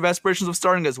feel like you have aspirations of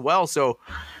starting as well. So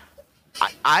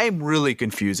I'm really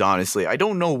confused, honestly. I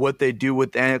don't know what they do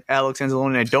with Alex Anzalone,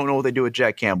 and I don't know what they do with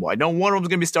Jack Campbell. I know one of them is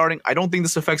going to be starting. I don't think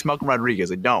this affects Malcolm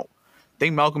Rodriguez. I don't. I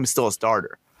think Malcolm is still a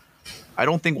starter. I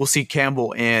don't think we'll see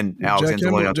Campbell and Alex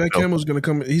Anzalone. Jack Campbell's going to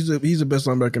come. He's the best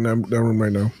linebacker in that room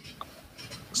right now.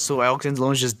 So Alex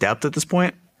Anzalone is just depth at this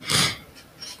point?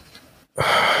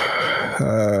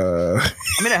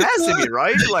 I mean, it has to be,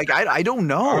 right? Like, I don't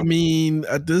know. I mean,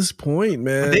 at this point,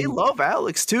 man, they love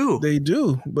Alex too. They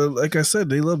do, but like I said,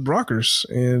 they love Brockers,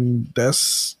 and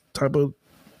that's what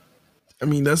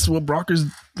Brockers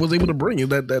was able to bring you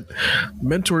that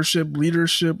mentorship,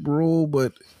 leadership role.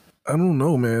 But I don't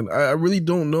know, man. I really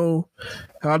don't know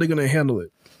how they're gonna handle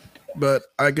it. But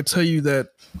I could tell you that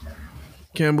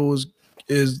Campbell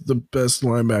is the best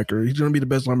linebacker. He's going to be the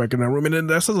best linebacker in that room. And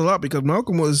that says a lot because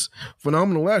Malcolm was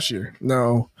phenomenal last year.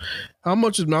 Now, how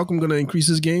much is Malcolm going to increase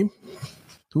his game?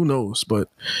 Who knows? But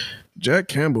Jack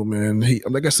Campbell, man, he,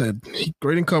 like I said,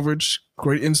 great in coverage,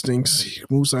 great instincts. He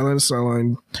moves sideline to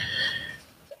sideline.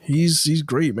 He's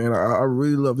great, man. I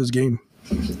really love his game.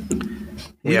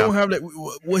 We don't have that.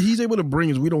 What he's able to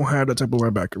bring is we don't have that type of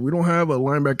linebacker. We don't have a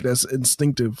linebacker that's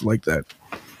instinctive like that.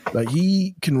 Like,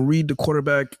 he can read the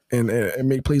quarterback and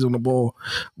make plays on the ball.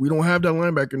 We don't have that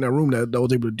linebacker in that room that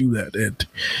was able to do that. And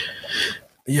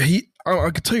yeah,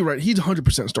 I can tell you right, he's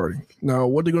 100% starting. Now,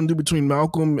 what they're going to do between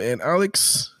Malcolm and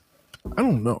Alex, I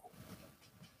don't know.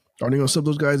 Are they going to sub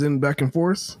those guys in back and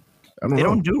forth? I don't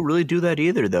know. They don't really do that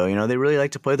either, though. You know, they really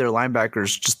like to play their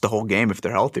linebackers just the whole game if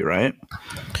they're healthy, right?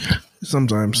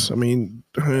 Sometimes. I mean,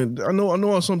 I know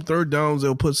on some third downs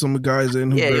they'll put some guys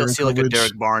in. You'll see like a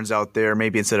Derek Barnes out there,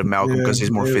 maybe instead of Malcolm because he's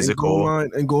more physical.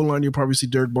 And goal line, you'll probably see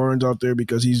Derek Barnes out there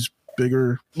because he's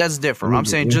bigger. That's different. I'm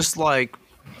saying just like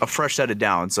a fresh set of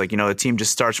downs. Like, the team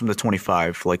just starts from the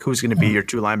 25. Like, who's going to be your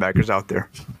 2 linebackers out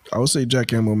there? I would say Jack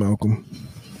Campbell, Malcolm.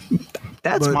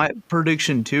 That's my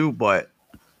prediction too, but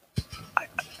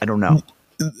I don't know.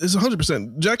 It's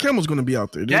 100%. Jack Campbell's going to be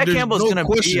out there. Jack Campbell's going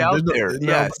to be out there.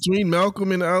 Yeah. Between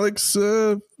Malcolm and Alex,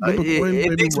 it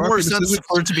makes more sense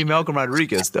for it to be Malcolm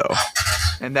Rodriguez, though,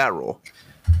 in that role.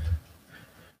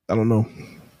 I don't know.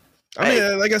 I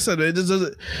mean, like I said, it's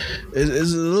a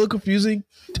little confusing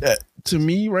to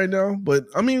me right now. But,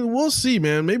 I mean, we'll see,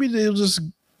 man. Maybe they'll just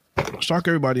shock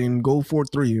everybody and go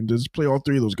 4-3 and just play all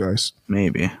 3 of those guys.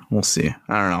 Maybe. We'll see.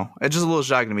 I don't know. It's just a little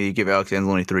shocking to me. You give Alex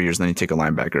Anzalone 3 years and then you take a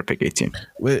linebacker at pick 18.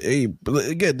 But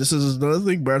again, this is another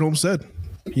thing Brad Holmes said.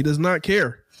 He does not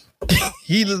care.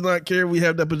 He does not care. We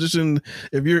have that position.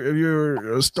 If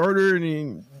you're a starter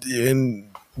and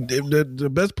if the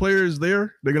best player is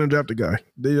there, they're going to draft a guy.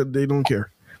 They don't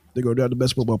care. They go draft the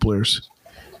best football players.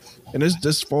 And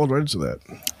this falls right into that.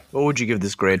 What would you give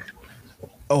this grade?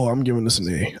 Oh, I'm giving this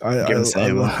an A.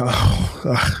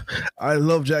 I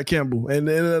love Jack Campbell, and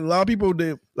a lot of people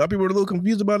are a little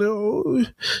confused about it. Oh,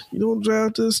 you don't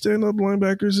draft the stand-up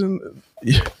linebackers, and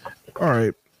all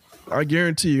right, I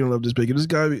guarantee you're gonna love this pick. This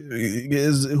guy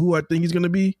is who I think he's gonna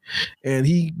be, and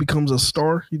he becomes a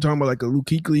star. You're talking about like a Luke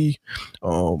Kuechly,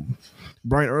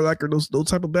 Brian Urlacher, those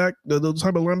type of those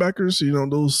type of linebackers.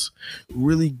 Those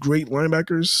really great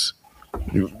linebackers.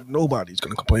 Nobody's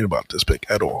gonna complain about this pick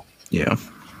at all. Yeah.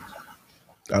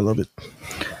 I love it.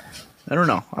 I don't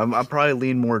know. I'm probably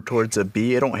lean more towards a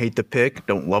B. I don't hate the pick,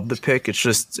 don't love the pick. It's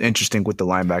just interesting with the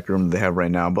linebacker room that they have right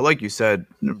now. But like you said,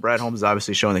 Brad Holmes is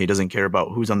obviously showing that he doesn't care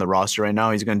about who's on the roster right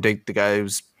now. He's going to take the guy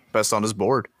who's best on his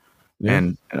board. Yeah.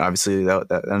 And obviously that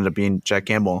ended up being Jack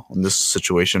Campbell in this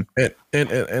situation.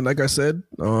 And like I said,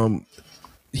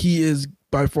 he is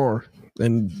by far,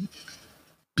 and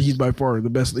he's by far the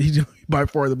best. He's by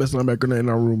far the best linebacker in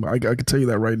our room. I can tell you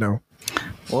that right now.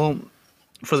 Well,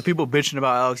 for the people bitching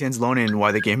about Alex Anzalone and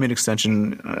why they gave him an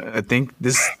extension, I think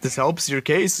this helps your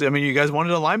case. I mean, you guys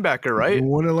wanted a linebacker, right? You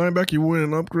wanted a linebacker. You wanted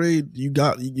an upgrade. Here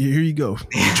you go.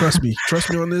 Trust me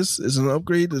on this. It's an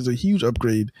upgrade. It's a huge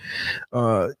upgrade.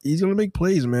 He's gonna make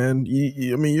plays, man.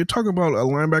 I mean, you're talking about a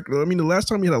linebacker. I mean, the last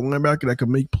time you had a linebacker that could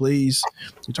make plays,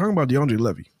 you're talking about DeAndre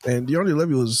Levy, and DeAndre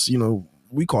Levy was,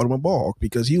 we called him a ball hawk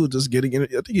because he was just getting in it.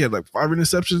 I think he had like 5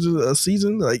 interceptions in a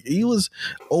season. Like, he was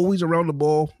always around the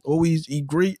ball, always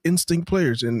great instinct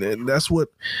players. And that's what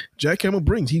Jack Campbell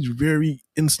brings. He's very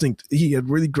instinct. He had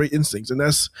really great instincts. And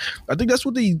I think that's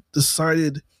what they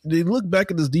decided. They looked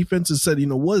back at this defense and said,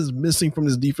 what is missing from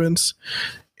this defense?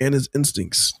 And his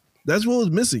instincts. That's what was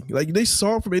missing. Like, they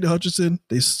saw it from Aiden Hutchinson.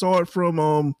 They saw it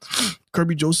from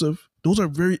Kirby Joseph. Those are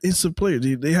very instant players.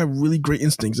 They have really great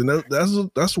instincts, and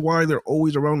that's why they're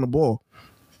always around the ball.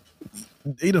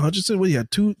 Aiden Hutchinson, he had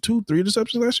 3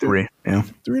 interceptions last year? 3, yeah.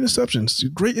 3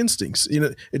 interceptions. Great instincts.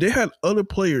 They had other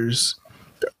players,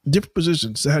 different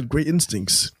positions, that had great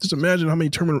instincts. Just imagine how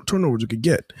many turnovers you could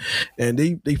get. And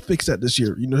they fixed that this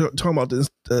year. Talking about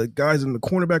the guys in the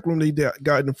cornerback room they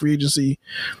got in the free agency.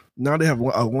 Now they have a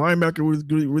linebacker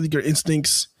with really good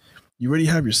instincts. You already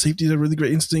have your safeties that have really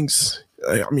great instincts.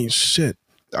 I mean, shit.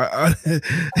 I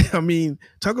mean,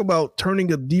 talk about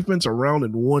turning a defense around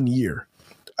in 1 year.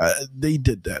 They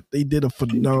did that. They did a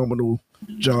phenomenal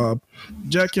job.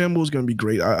 Jack Campbell is going to be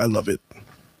great. I love it.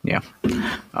 Yeah.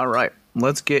 All right.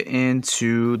 Let's get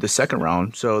into the second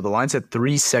round. So the Lions had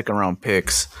 3 second-round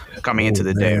picks coming into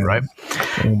the day, right?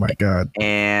 Oh, my God.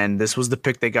 And this was the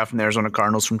pick they got from the Arizona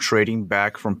Cardinals from trading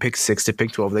back from pick 6 to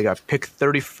pick 12. They got pick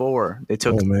 34. They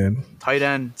took tight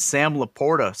end Sam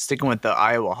Laporta, sticking with the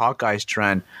Iowa Hawkeyes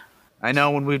trend. I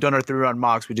know when we've done our 3-round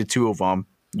mocks, we did 2 of them.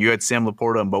 You had Sam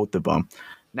Laporta on both of them.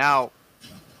 Now,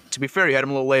 to be fair, you had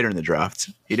him a little later in the draft.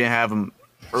 You didn't have him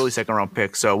early second-round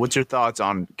pick. So what's your thoughts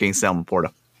on getting Sam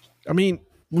Laporta? I mean,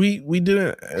 we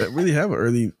didn't really have an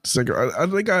early second. I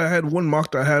think I had one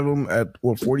mock that I had him at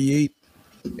 48,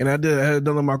 and I had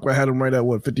another mock where I had him right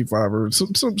at 55 or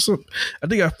some. I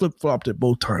think I flip flopped it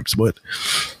both times. But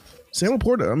Sam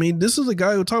Laporta, I mean, this is a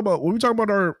guy who talk about when we talk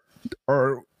about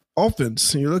our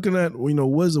offense. And you're looking at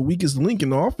what is the weakest link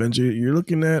in the offense. You're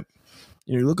looking at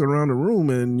you're looking around the room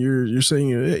and you're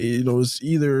saying it's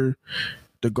either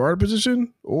the guard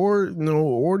position or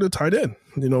the tight end.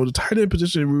 The tight end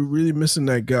position, we're really missing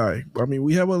that guy. I mean,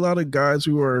 we have a lot of guys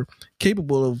who are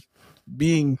capable of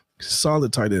being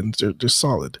solid tight ends. They're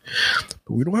solid,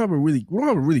 but we don't have a really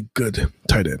good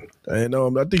tight end. And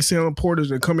I think Sam Laporta is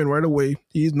going to come in right away.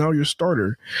 He's now your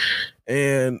starter,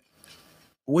 and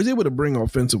was able to bring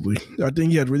offensively. I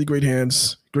think he had really great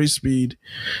hands, great speed.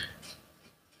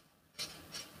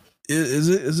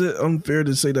 Is it unfair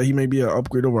to say that he may be an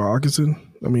upgrade over Hockenson?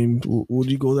 I mean,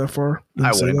 would you go that far?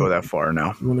 I wouldn't go that far,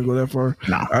 no. You wouldn't go that far?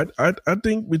 No. I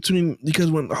think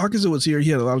because when Hockenson was here, he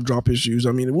had a lot of drop issues.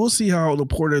 I mean, we'll see how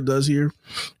Laporta does here,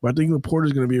 but I think Laporta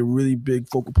is going to be a really big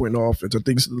focal point in the offense. I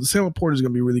think Sam Laporta is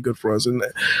going to be really good for us, and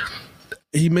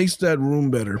he makes that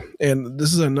room better. And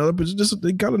this is another position.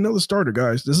 They got another starter,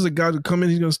 guys. This is a guy to come in.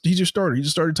 He's your starter. He's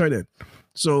a starter tight end.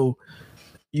 So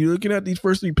you're looking at these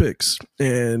first 3 picks,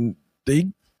 and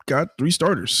they got 3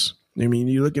 starters. I mean,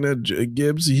 you're looking at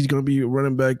Gibbs. He's going to be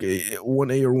running back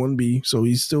 1A or 1B, so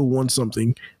he's still won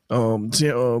something.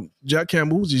 Jack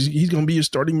Campbell, he's going to be your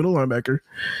starting middle linebacker.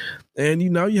 And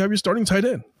now you have your starting tight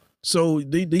end. So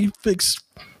they fixed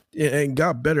and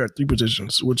got better at 3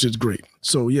 positions, which is great.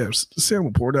 So, yes, Sam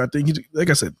Laporta, I think, like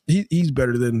I said, he's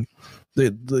better than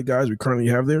the guys we currently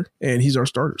have there, and he's our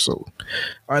starter. So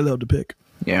I love the pick.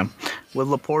 Yeah. With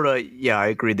Laporta, yeah, I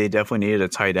agree. They definitely needed a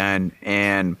tight end.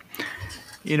 And,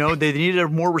 they needed a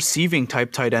more receiving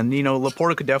type tight end.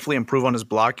 Laporta could definitely improve on his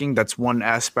blocking. That's one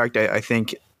aspect I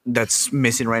think that's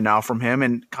missing right now from him.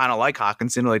 And kind of like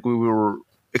Hockenson, like we were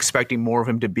expecting more of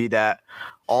him to be that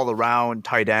all-around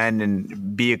tight end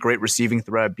and be a great receiving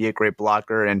threat, be a great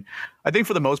blocker. And I think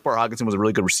for the most part, Hockenson was a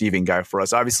really good receiving guy for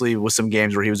us. Obviously, with some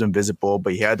games where he was invisible,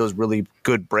 but he had those really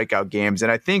good breakout games.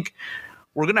 And I think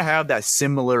we're going to have that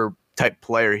similar type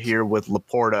player here with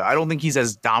Laporta. I don't think he's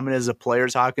as dominant as a player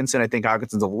as Hockenson. I think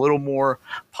Hockenson's a little more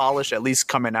polished, at least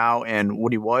coming out and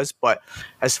what he was. But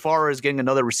as far as getting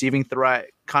another receiving threat,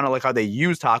 kind of like how they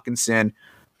used Hawkinson,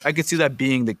 I could see that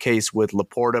being the case with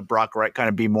Laporta. Brock Wright kind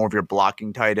of be more of your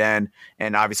blocking tight end,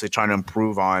 and obviously trying to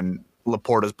improve on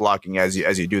Laporta's blocking as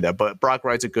you do that. But Brock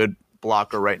Wright's a good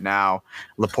blocker right now.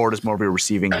 Laporta's more of a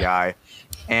receiving guy,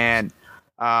 and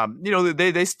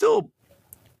they still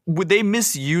they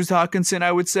misused Hawkinson,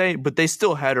 I would say, but they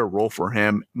still had a role for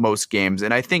him most games.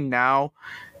 And I think now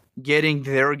getting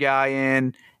their guy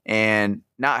in and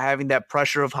not having that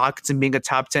pressure of Hawkinson being a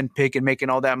top 10 pick and making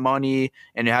all that money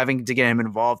and having to get him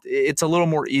involved, it's a little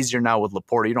more easier now with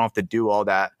Laporta. You don't have to do all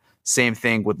that same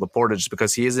thing with Laporta just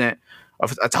because he isn't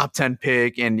a top 10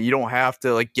 pick, and you don't have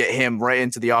to like get him right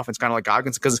into the offense kind of like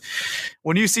Hawkinson. Because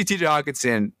when you see TJ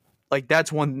Hawkinson, like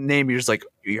that's one name you're just like,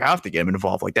 you have to get him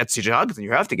involved. Like that's TJ Hawkinson,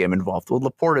 you have to get him involved. With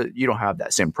Laporta, you don't have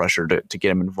that same pressure to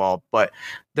get him involved, but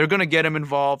they're going to get him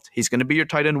involved. He's going to be your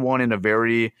tight end one in a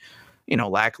very,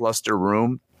 lackluster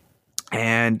room.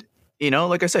 And,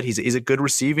 like I said, he's a good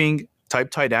receiving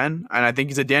type tight end. And I think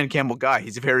he's a Dan Campbell guy.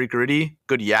 He's a very gritty,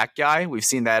 good yak guy. We've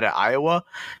seen that at Iowa.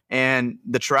 And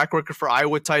the track record for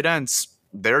Iowa tight ends,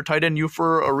 they're tight end you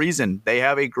for a reason. They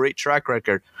have a great track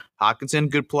record. Hawkinson,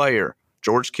 good player.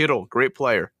 George Kittle, great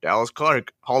player. Dallas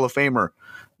Clark, Hall of Famer.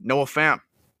 Noah Fant,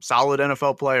 solid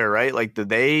NFL player, right? Like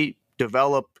they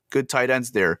develop good tight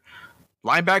ends there.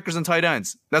 Linebackers and tight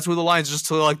ends. That's who the Lions just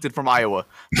selected from Iowa.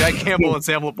 Jack Campbell and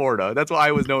Sam Laporta. That's what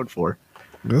Iowa's known for.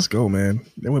 Let's go, man.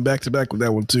 They went back-to-back with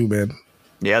that one too, man.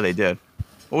 Yeah, they did.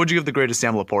 What would you give the grade to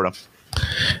Sam Laporta?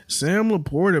 Sam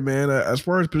Laporta, man, as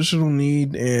far as positional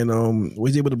need and what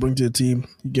he's able to bring to the team,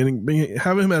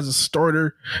 having him as a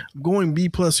starter, I'm going B+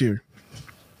 here.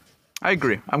 I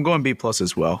agree. I'm going B+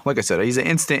 as well. Like I said, he's an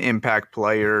instant impact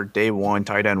player, day one,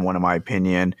 tight end one, in my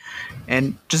opinion,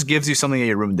 and just gives you something that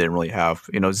your room didn't really have.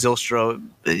 Zylstra,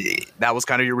 that was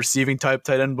kind of your receiving type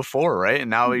tight end before, right?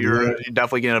 And now you're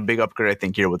definitely getting a big upgrade, I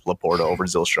think, here with Laporta over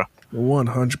Zylstra.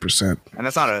 100%. And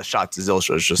that's not a shot to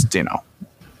Zylstra. It's just,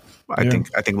 I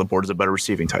think Laporta's a better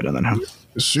receiving tight end than him.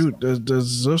 Shoot, does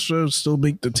Zylstra still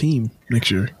make the team next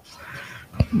year?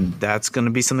 That's going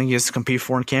to be something he has to compete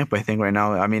for in camp, I think, right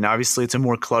now. I mean, obviously, it's a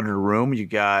more cluttered room. You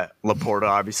got Laporta,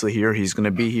 obviously, here. He's going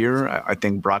to be here. I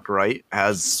think Brock Wright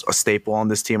has a staple on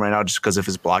this team right now just because of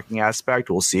his blocking aspect.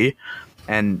 We'll see.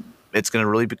 And it's going to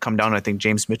really come down to, I think,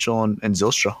 James Mitchell and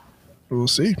Zylstra. We'll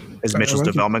see. Is Mitchell's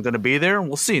development going to be there?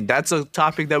 We'll see. That's a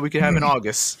topic that we could have in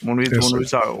August when we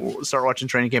start watching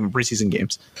training camp and preseason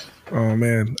games. Oh,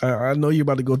 man. I know you're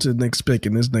about to go to the next pick,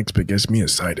 and this next pick gets me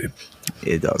excited.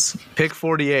 It does. Pick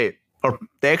 48. Or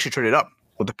they actually traded up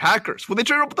with the Packers. Well, they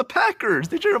traded up with the Packers.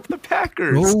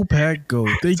 Go, Pack, go.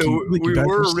 Thank you. We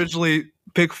were originally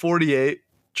pick 48.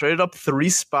 Traded up 3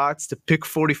 spots to pick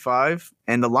 45,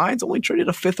 and the Lions only traded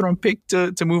a 5th-round pick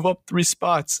to move up 3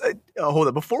 spots. Hold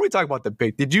on. Before we talk about the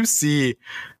pick, did you see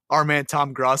our man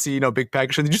Tom Grossi, big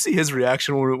Packers? Did you see his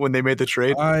reaction when they made the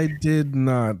trade? I did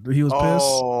not. He was pissed.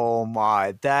 Oh,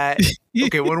 my.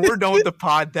 Okay, when we're done with the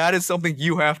pod, that is something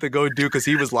you have to go do because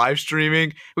he was live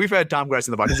streaming. We've had Tom Grossi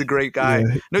in the pod. He's a great guy.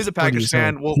 Yeah, no, he's a Packers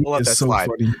fan. We'll let that slide.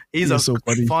 Funny. He's a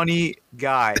funny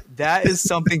guy. That is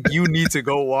something you need to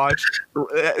go watch.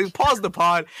 Pause the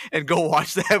pod and go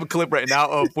watch that clip right now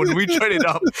of when we traded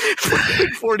up from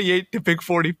pick 48 to pick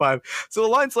 45. So the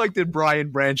line selected Brian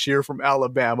Branch here from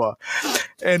Alabama.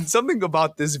 And something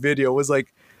about this video was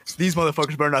like, these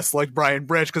motherfuckers better not select Brian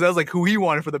Branch because that was like who he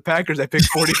wanted for the Packers at pick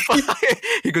 45.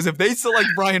 He goes, if they select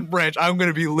Brian Branch, I'm going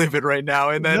to be livid right now.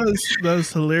 And then that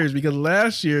was hilarious because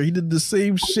last year he did the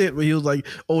same shit where he was like,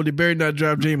 oh, they better not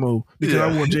draft J-Mo because I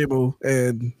want J-Mo,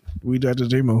 and we drafted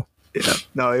J-Mo. Yeah,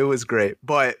 no, it was great.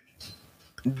 But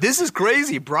this is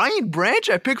crazy. Brian Branch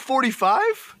at pick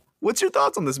 45? What's your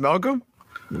thoughts on this, Malcolm?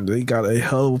 They got a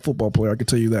hell of a football player, I can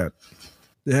tell you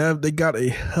that. They got a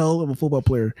hell of a football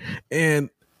player. And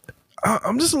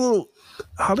I'm just a little.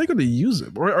 How are they going to use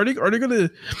him? Or are they going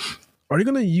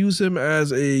to use him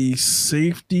as a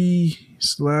safety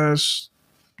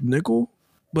 /nickel?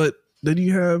 But then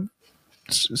you have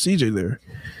CJ there.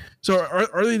 So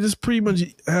are they just pretty much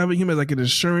having him as like an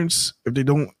insurance if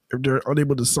they're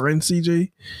unable to sign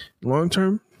CJ long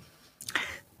term?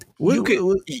 You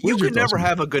can never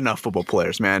have a good enough football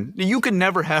players, man. You can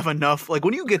never have enough. Like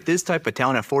when you get this type of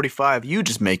talent at 45, you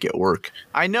just make it work.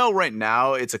 I know right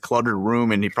now it's a cluttered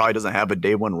room and he probably doesn't have a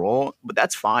day one role, but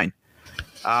that's fine.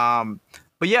 But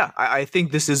yeah, I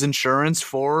think this is insurance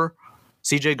for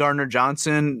CJ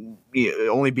Gardner-Johnson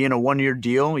only being a 1-year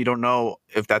deal. You don't know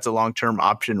if that's a long-term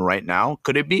option right now.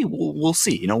 Could it be? We'll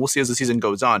see. We'll see as the season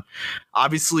goes on.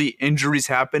 Obviously, injuries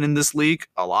happen in this league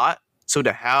a lot. So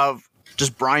to have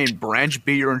just Brian Branch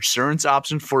be your insurance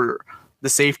option for the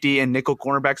safety and nickel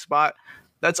cornerback spot,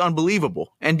 That's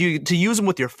unbelievable. And to use him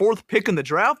with your 4th pick in the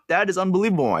draft, that is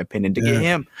unbelievable in my opinion, to get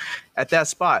him at that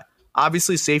spot.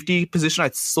 Obviously, safety position,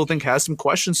 I still think has some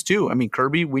questions too. I mean,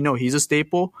 Kirby, we know he's a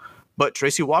staple, but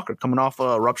Tracy Walker coming off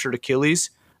a ruptured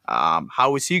Achilles,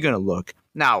 how is he going to look?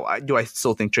 Now, do I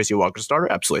still think Tracy Walker's a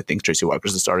starter? Absolutely. I think Tracy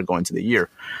Walker's the starter going into the year.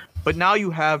 But now you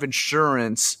have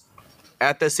insurance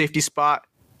at that safety spot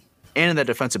and in that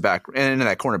defensive back and in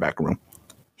that cornerback room.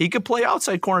 He could play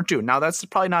outside corner too. Now, that's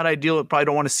probably not ideal. I probably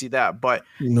don't want to see that. But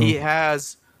he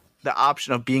has the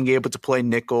option of being able to play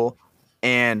nickel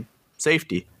and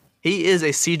safety. He is a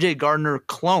CJ Gardner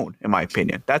clone, in my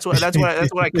opinion. That's what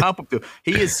I comp him to.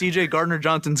 He is CJ Gardner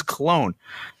Johnson's clone.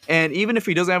 And even if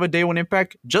he doesn't have a day one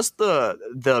impact, just the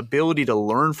ability to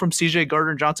learn from CJ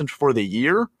Gardner Johnson for the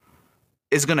year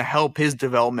is going to help his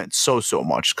development so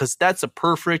much, because that's a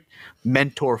perfect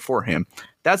mentor for him.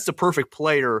 That's the perfect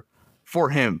player for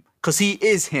him, because he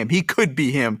is him. He could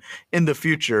be him in the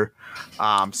future.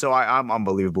 So I'm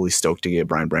unbelievably stoked to get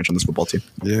Brian Branch on this football team.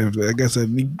 Yeah, like I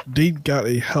said, they got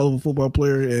a hell of a football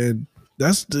player, and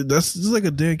that's just like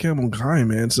a Dan Campbell guy,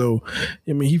 man. So,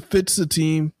 I mean, he fits the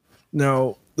team.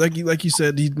 Now, like you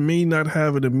said, he may not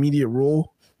have an immediate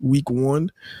role week 1,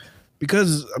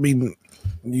 because, I mean,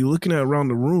 you're looking at around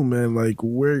the room, man, like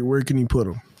where can he put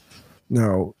him?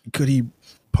 Now, could he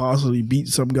possibly beat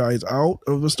some guys out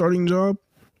of a starting job,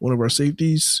 one of our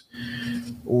safeties,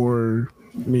 or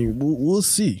I mean, we'll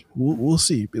see. We'll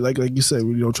see. Like you said,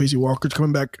 Tracy Walker's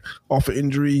coming back off an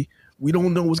injury. We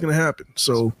don't know what's going to happen.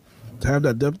 So to have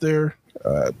that depth there,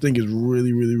 I think is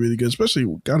really, really, really good. Especially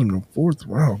got him in the 4th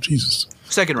round. Jesus.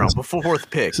 2nd round, before 4th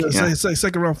pick.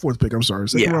 Second round, 4th pick. I'm sorry,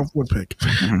 second round, 4th pick.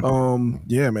 Mm-hmm.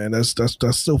 Yeah, man, that's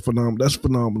still phenomenal. That's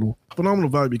phenomenal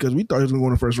value, because we thought he was going to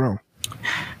go in the 1st round.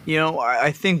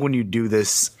 I think when you do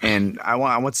this, and I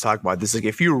want to talk about this, like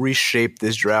if you reshape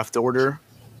this draft order,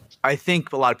 I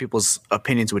think a lot of people's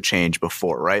opinions would change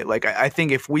before, right? Like I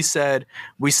think if we said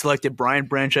we selected Brian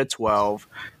Branch at 12,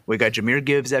 we got Jahmyr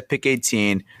Gibbs at pick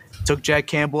 18, took Jack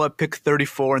Campbell at pick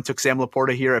 34, and took Sam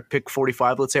Laporta here at pick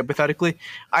 45, let's say hypothetically,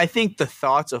 I think the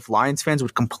thoughts of Lions fans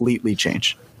would completely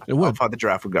change. It would. Of how the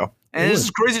draft would go. And it's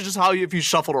just crazy just how if you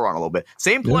shuffled around a little bit.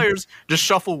 Same players, just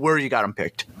shuffle where you got them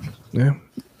picked. Yeah.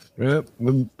 I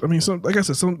mean, like I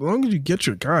said, as long as you get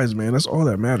your guys, man, that's all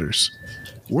that matters.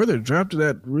 Where they're drafted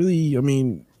at, really, I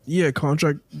mean, yeah,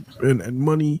 contract and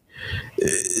money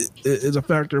is a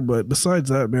factor, but besides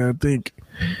that, man, I think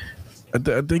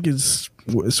it's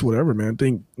whatever, man. I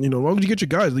think, as long as you get your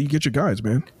guys, you get your guys,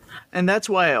 man. And that's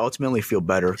why I ultimately feel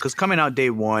better, because coming out day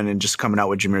 1 and just coming out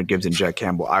with Jahmyr Gibbs and Jack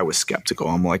Campbell, I was skeptical.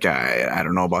 I'm like, I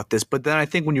don't know about this. But then I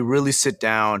think when you really sit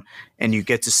down and you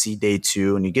get to see day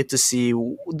 2 and you get to see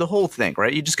the whole thing,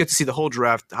 right? You just get to see the whole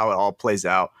draft, how it all plays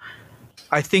out.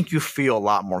 I think you feel a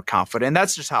lot more confident. And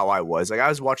that's just how I was. Like I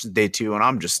was watching day 2 and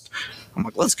I'm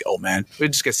like, let's go, man. We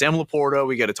just get Sam Laporta,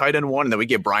 we get a tight end 1, and then we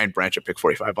get Brian Branch at pick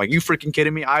 45. Like, you freaking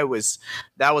kidding me? That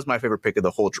was my favorite pick of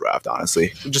the whole draft,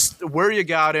 honestly. Just where you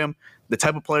got him, the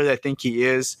type of player that I think he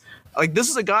is. Like, this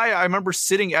is a guy I remember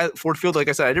sitting at Ford Field. Like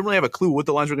I said, I didn't really have a clue what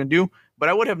the Lions were going to do, but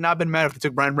I would have not been mad if they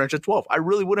took Brian Branch at 12. I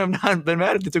really would have not been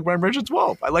mad if they took Brian Branch at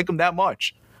 12. I like him that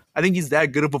much. I think he's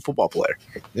that good of a football player.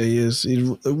 Yeah, he is. He's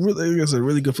a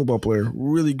really good football player.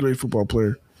 Really great football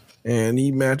player. And he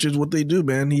matches what they do,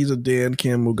 man. He's a Dan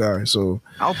Campbell guy. So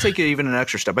I'll take it even an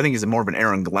extra step. I think he's more of an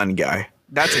Aaron Glenn guy.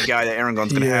 That's a guy that Aaron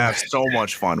Glenn's going to have so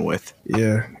much fun with.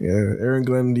 Yeah. Aaron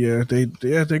Glenn, they're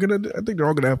gonna. I think they're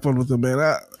all going to have fun with him, man.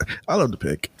 I love the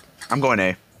pick. I'm going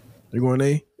A. You're going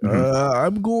A?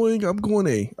 Mm-hmm. I'm going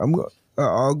A.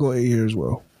 I'll go A here as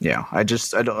well. Yeah, I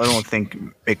don't think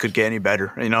it could get any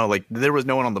better. Like there was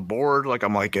no one on the board. Like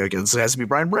I'm like, okay, this has to be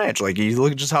Brian Branch. Like you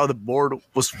look at just how the board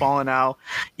was falling out.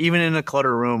 Even in a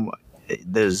clutter room,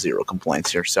 there's zero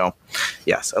complaints here. So,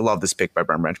 yes, I love this pick by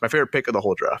Brian Branch. My favorite pick of the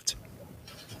whole draft.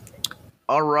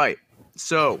 All right.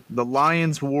 So the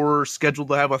Lions were scheduled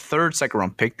to have a third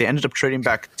second-round pick. They ended up trading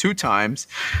back 2 times,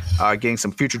 getting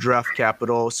some future draft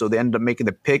capital. So they ended up making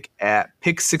the pick at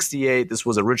pick 68. This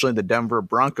was originally the Denver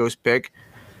Broncos pick.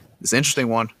 This interesting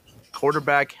one.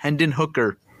 Quarterback Hendon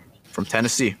Hooker from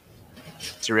Tennessee.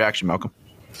 What's your reaction, Malcolm?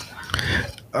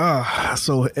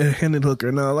 So Hendon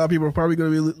Hooker. Now, a lot of people are probably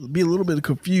going to be a little bit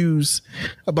confused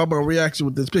about my reaction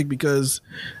with this pick because,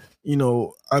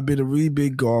 I've been a really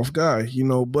big golf guy,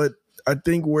 but I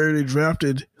think where they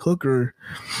drafted Hooker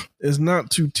is not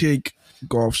to take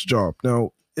Goff's job.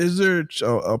 Now, is there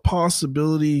a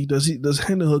possibility? Does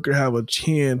Hendon Hooker have a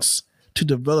chance to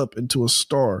develop into a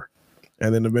star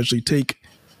and then eventually take,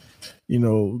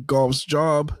 Goff's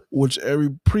job, which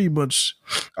pretty much,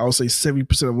 I would say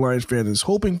 70% of Lions fans is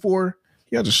hoping for?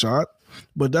 He has a shot.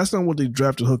 but that's not what they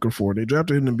drafted Hooker for. They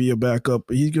drafted him to be a backup.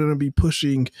 He's going to be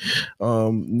pushing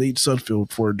Nate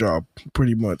Sudfeld for a job,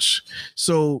 pretty much.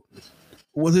 So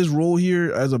with his role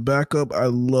here as a backup, I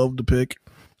love the pick.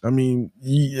 I mean,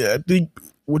 yeah, I think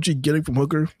what you're getting from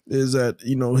Hooker is that,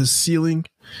 his ceiling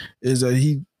is that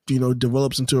he,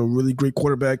 develops into a really great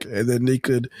quarterback, and then they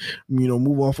could,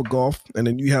 move off of Goff, and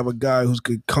then you have a guy who's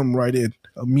could come right in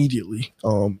immediately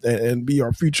and be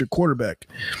our future quarterback.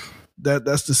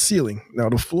 That's the ceiling. Now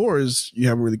the floor is you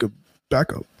have a really good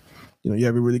backup. You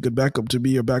have a really good backup to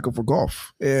be a backup for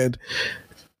Goff, and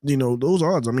those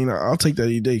odds. I mean, I'll take that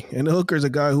any day. And Hooker is a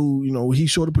guy who he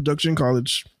showed a production in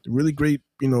college, really great,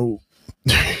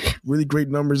 really great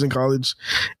numbers in college,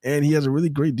 and he has a really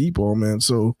great deep ball, man.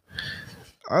 So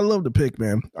I love the pick,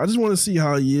 man. I just want to see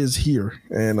how he is here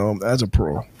and as a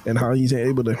pro, and how he's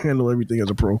able to handle everything as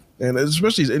a pro, and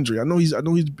especially his injury. I know he's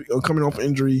coming off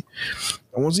injury.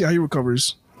 I want to see how he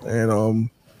recovers and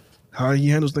how he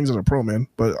handles things as a pro, man.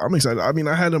 But I'm excited. I mean,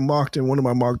 I had him mocked in one of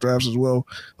my mock drafts as well,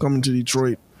 coming to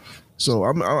Detroit. So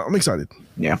I'm excited.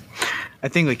 Yeah. I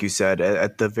think, like you said,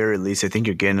 at the very least, I think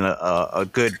you're getting a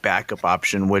good backup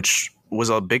option, which was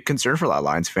a big concern for a lot of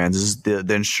Lions fans, is the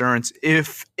insurance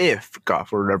if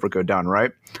Goff were to ever go down,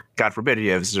 right? God forbid he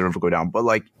has to ever go down. But,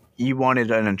 like, you wanted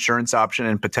an insurance option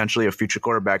and potentially a future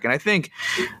quarterback. And I think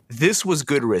this was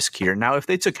good risk here. Now, if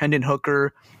they took Hendon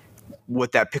Hooker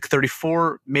with that pick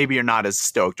 34, maybe you're not as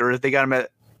stoked. Or if they got him at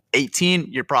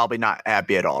 18, you're probably not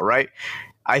happy at all, right?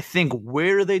 I think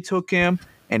where they took him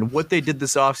and what they did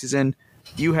this offseason,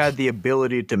 you had the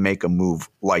ability to make a move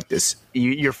like this.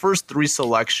 Your first three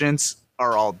selections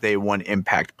are all day one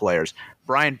impact players.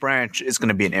 Brian Branch is going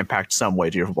to be an impact some way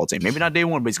to your football team. Maybe not day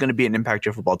one, but he's going to be an impact to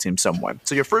your football team some way.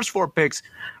 So your first four picks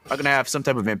are going to have some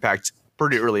type of impact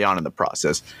pretty early on in the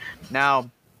process. Now,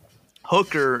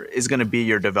 Hooker is going to be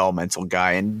your developmental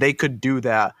guy, and they could do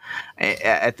that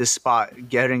at this spot,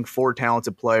 getting four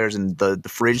talented players and the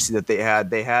free agency that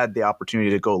they had the opportunity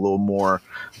to go a little more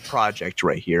project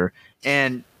right here.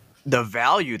 And the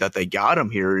value that they got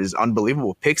him here is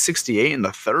unbelievable. Pick 68 in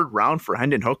the third round for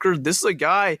Hendon Hooker. This is a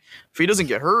guy, if he doesn't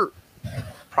get hurt,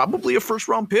 probably a first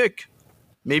round pick.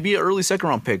 Maybe an early second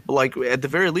round pick, but like at the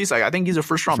very least, I think he's a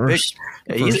first round pick.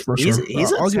 He's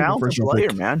a talented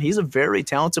player, man. He's a very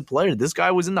talented player. This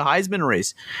guy was in the Heisman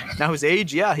race. Now his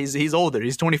age, yeah, he's older.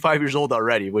 He's 25 years old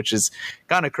already, which is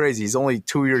kind of crazy. He's only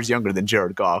 2 years younger than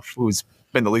Jared Goff, who's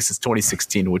been in the league since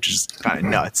 2016, which is kind of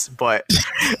nuts. But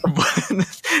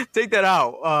take that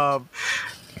out.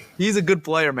 He's a good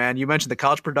player, man. You mentioned the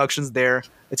college productions there.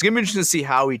 It's gonna be interesting to see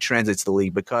how he translates to the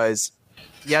league because,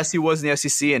 yes, he was in the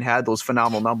SEC and had those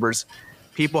phenomenal numbers.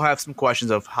 People have some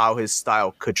questions of how his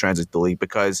style could translate to the league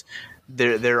because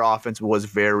their offense was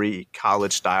very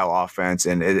college-style offense,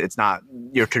 and it's not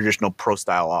your traditional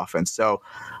pro-style offense. So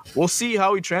we'll see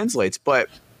how he translates. But,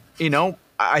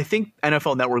 I think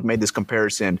NFL Network made this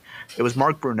comparison. It was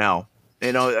Mark Brunell,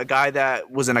 a guy that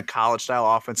was in a college-style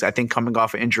offense, I think coming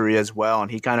off an injury as well,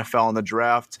 and he kind of fell in the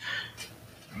draft.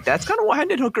 That's kind of what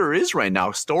Hendon Hooker is right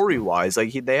now, story-wise.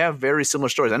 Like they have very similar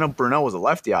stories. I know Brunell was a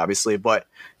lefty, obviously,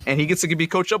 and he gets to be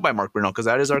coached up by Mark Brunell because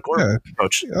that is our quarterback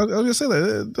coach. I was gonna say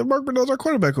that Mark Brunell's our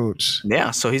quarterback coach.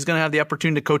 Yeah, so he's gonna have the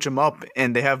opportunity to coach him up,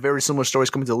 and they have very similar stories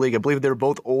coming to the league. I believe they're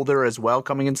both older as well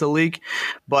coming into the league,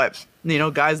 but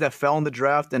guys that fell in the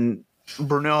draft, and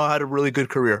Brunell had a really good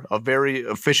career, a very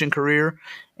efficient career,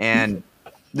 and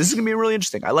this is gonna be really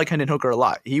interesting. I like Hendon Hooker a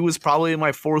lot. He was probably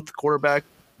my fourth quarterback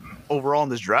overall in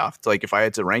this draft. Like if I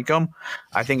had to rank them,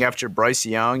 I think after Bryce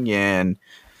Young and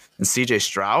CJ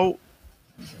Stroud,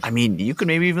 I mean, you could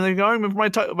maybe even go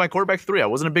for my quarterback three. I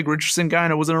wasn't a big Richardson guy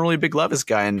and I wasn't a really big Levis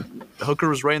guy, and Hooker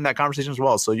was right in that conversation as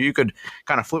well. So you could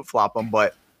kind of flip flop them,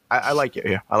 but I like it.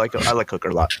 Yeah, I like Hooker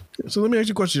a lot. So let me ask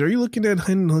you a question: are you looking at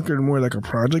Hendon Hooker more like a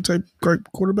project type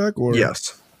quarterback, or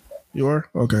yes, you are?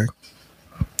 Okay.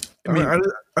 I mean, I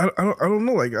don't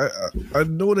know. Like I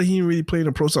know that he didn't really play in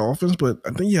a pro style offense, but I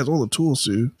think he has all the tools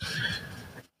to,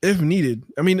 if needed.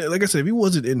 I mean, like I said, if he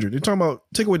wasn't injured, they're talking about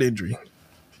take away the injury,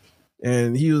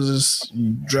 and he was just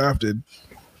drafted.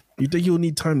 You think he'll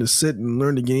need time to sit and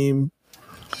learn the game?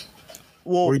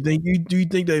 Well, or do you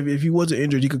think that if he wasn't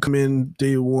injured, he could come in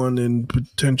day one and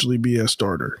potentially be a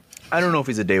starter? I don't know if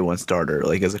he's a day one starter,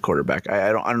 like as a quarterback.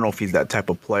 I don't know if he's that type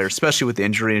of player, especially with the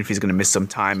injury, and if he's going to miss some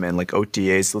time and like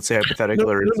OTAs, let's say hypothetically.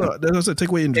 No. That's what I said. Take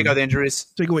away injury. Take out the injuries.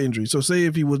 Take away injury. So say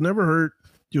if he was never hurt,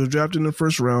 he was drafted in the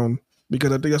first round,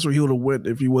 because I think that's where he would have went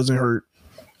if he wasn't hurt.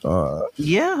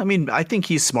 Yeah, I mean, I think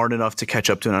he's smart enough to catch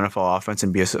up to an NFL offense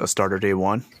and be a starter day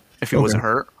one if he wasn't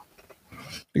hurt.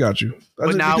 I got you.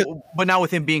 But now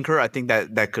with him being hurt, I think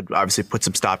that could obviously put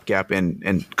some stopgap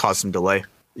and cause some delay.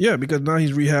 Yeah, because now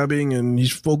he's rehabbing and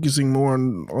he's focusing more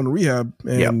on rehab.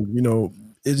 And,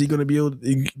 is he going to be able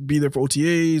to be there for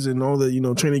OTAs and all the,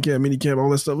 training camp, mini camp,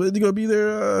 all that stuff? Is he going to be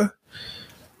there?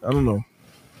 I don't know.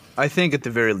 I think at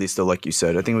the very least, though, like you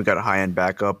said, I think we got a high-end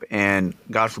backup. And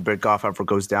God forbid Goff ever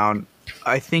goes down,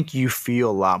 I think you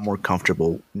feel a lot more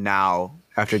comfortable now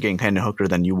after getting Hendon Hooker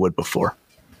than you would before.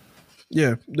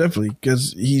 Yeah, definitely,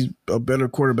 because he's a better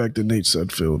quarterback than Nate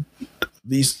Sudfeld. At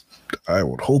least I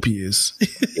would hope he is.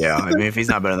 Yeah, I mean, if he's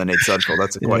not better than Nate Sudfeld,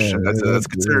 that's a question. That's a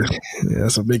concern. Yeah,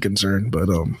 that's a big concern. But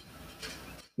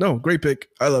no, great pick.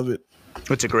 I love it.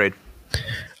 What's a grade?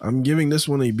 I'm giving this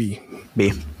one a B.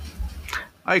 B.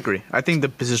 I agree. I think the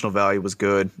positional value was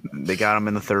good. They got him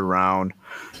in the 3rd round.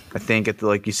 I think,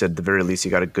 like you said, at the very least,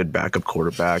 you got a good backup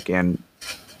quarterback, and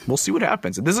we'll see what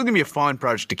happens. This is going to be a fun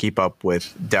project to keep up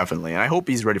with, definitely. And I hope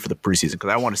he's ready for the preseason because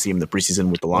I want to see him in the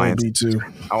preseason with the Lions. Me too.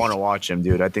 I want to watch him,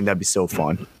 dude. I think that'd be so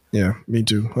fun. Yeah, me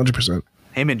too. 100%.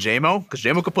 Him and J-Mo, because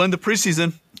J-Mo could play in the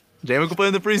preseason.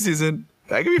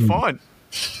 That could be fun.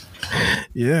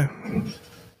 Yeah.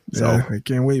 So, yeah, I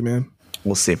can't wait, man.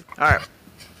 We'll see. All right.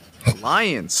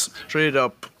 Lions traded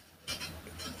up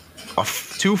a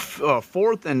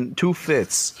 4th and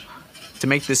 2/5 to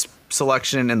make this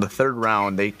selection in the 3rd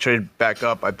round. They traded back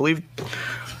up. I believe I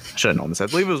should have known this. I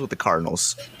believe it was with the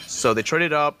Cardinals. So they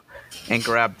traded up and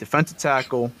grabbed defensive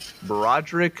tackle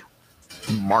Broderick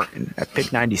Martin at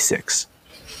pick 96.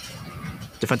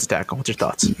 Defensive tackle. What's your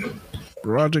thoughts?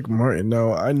 Broderick Martin.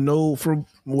 Now, I know from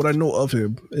what I know of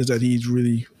him is that he's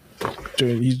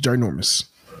ginormous.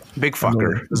 Big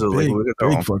fucker.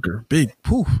 Big fucker. Big.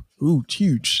 Poof. Ooh,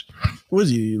 huge. What is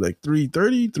he, like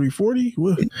 330, 340?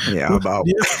 Yeah, about.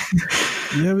 Do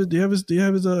you have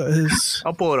his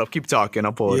I'll pull it up. Keep talking.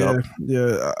 I'll pull it up.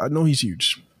 Yeah, I know he's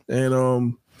huge.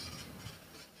 And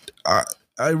I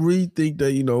really think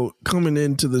that, coming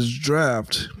into this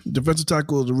draft, defensive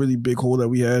tackle is a really big hole that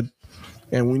we had.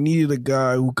 And we needed a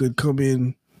guy who could come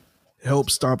in, help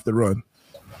stop the run.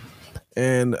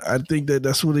 And I think that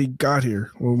that's what he got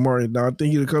here with Martin. Now, I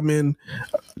think he'll come in.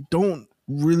 Don't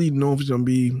really know if he's going to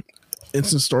be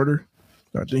instant starter.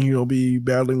 I think he'll be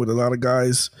battling with a lot of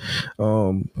guys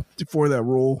for that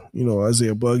role.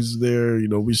 Isaiah Buggs is there.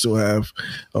 We still have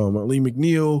Lee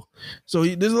McNeil. So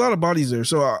there's a lot of bodies there.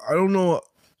 So I don't know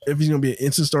if he's going to be an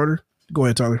instant starter. Go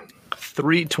ahead, Tyler.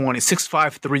 320,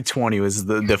 6'5", 320 was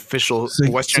the official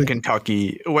Western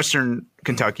Kentucky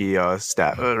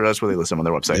stat. That's what they list on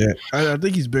their website. Yeah, I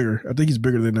think he's bigger. I think he's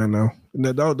bigger than that now. And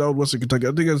that was Western Kentucky.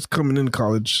 I think that's coming into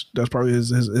college. That's probably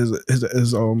his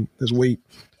weight.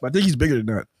 But I think he's bigger than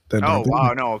that. Oh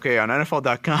wow, no, okay. On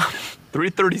NFL.com,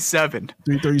 337.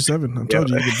 337. I'm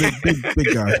telling you, he's a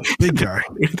big guy. Big guy.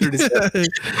 337.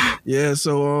 Yeah.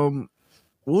 So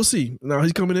we'll see. Now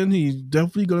he's coming in. He's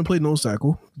definitely going to play nose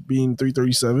tackle, being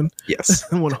 337. Yes,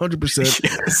 100%.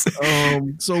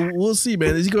 Yes. So we'll see,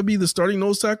 man. Is he going to be the starting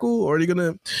nose tackle, or are they going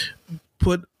to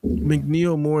put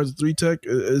McNeil more as 3 tech?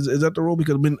 Is that the role?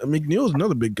 Because McNeil is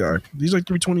another big guy. He's like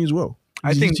 320 as well.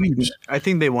 I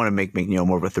think they want to make McNeil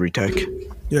more of a 3 tech.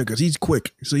 Yeah, because he's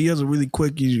quick. So he has a really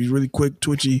quick. He's really quick,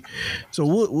 twitchy. So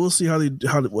we'll see how they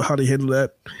handle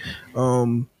that.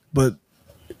 But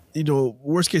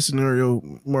worst case scenario,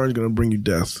 Martin's gonna bring you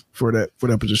death for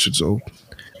that position. So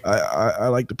I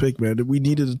like the pick, man. If we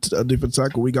needed a different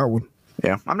tackle, we got one.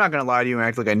 Yeah, I'm not gonna lie to you and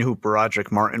act like I knew who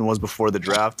Broderick Martin was before the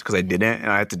draft because I didn't,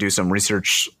 and I had to do some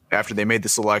research after they made the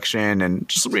selection and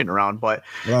just reading around. But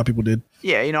a lot of people did.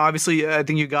 Yeah, obviously, I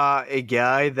think you got a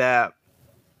guy that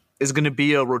is going to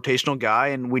be a rotational guy,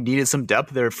 and we needed some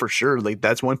depth there for sure. Like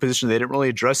that's one position they didn't really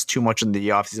address too much in the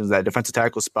offseason, that defensive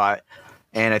tackle spot.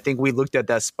 And I think we looked at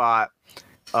that spot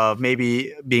of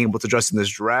maybe being able to address in this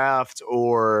draft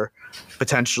or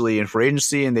potentially in free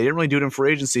agency, and they didn't really do it in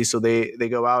free agency, so they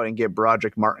go out and get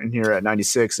Broderick Martin here at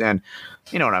 96. And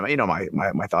you know what I mean?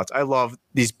 My thoughts. I love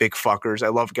these big fuckers. I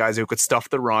love guys who could stuff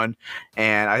the run,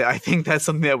 and I think that's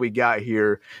something that we got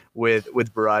here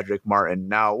with Broderick Martin.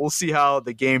 Now we'll see how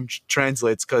the game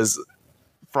translates, because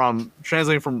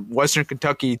translating from Western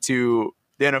Kentucky to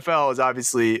the NFL is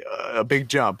obviously a big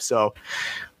jump. So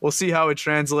we'll see how it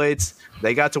translates.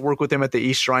 They got to work with him at the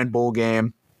East Shrine Bowl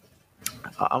game.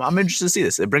 I'm interested to see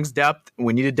this. It brings depth.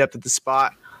 We needed depth at the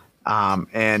spot.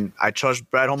 And I trust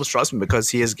Brad Holmes, trust him,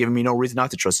 because he has given me no reason not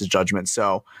to trust his judgment.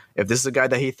 So if this is a guy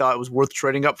that he thought was worth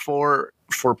trading up for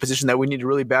a position that we needed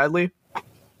really badly,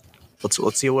 let's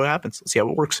see what happens. Let's see how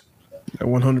it works.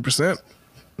 100%.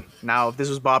 Now, if this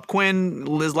was Bob Quinn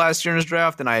his last year in his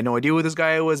draft and I had no idea who this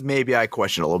guy was, maybe I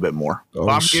question a little bit more. Oh,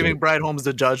 but I'm shit. giving Brad Holmes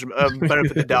the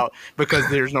benefit of the doubt because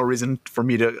there's no reason for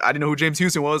me to. I didn't know who James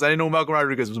Houston was. I didn't know who Malcolm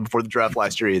Rodriguez was before the draft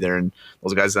last year either, and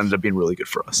those guys ended up being really good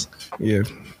for us. Yeah.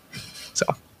 So,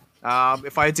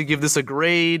 if I had to give this a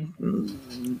grade,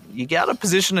 you got a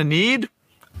position of need.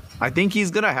 I think he's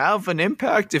gonna have an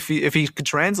impact if he could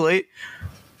translate.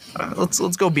 Let's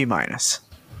go B-.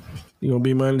 You're gonna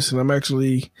be minus, and I'm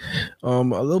actually a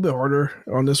little bit harder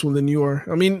on this one than you are.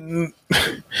 I mean,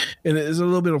 and it's a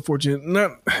little bit unfortunate.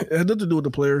 It had nothing to do with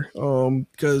the player,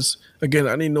 because again,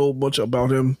 I didn't know much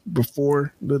about him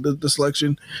before the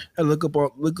selection. I look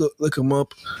him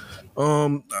up.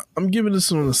 I'm giving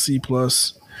this one a C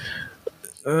plus.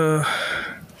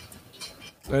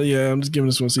 Yeah, I'm just giving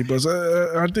this one a C plus.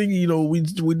 I think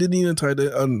we did need a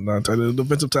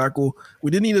defensive tackle. We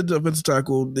did need a defensive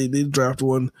tackle. They did draft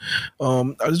one.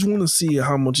 I just want to see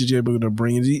how much he's able to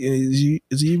bring. Is he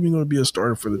even going to be a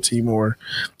starter for the team, or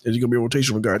is he going to be a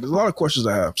rotational guy? There's a lot of questions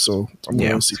I have, so I'm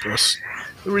going to C plus.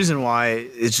 The reason why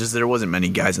is just there wasn't many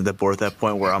guys at the board at that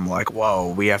point where I'm like,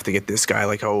 whoa, we have to get this guy.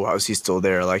 Like, oh, how is he still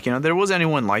there? Like, there wasn't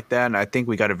anyone like that, and I think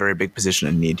we got a very big position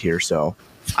of need here. So,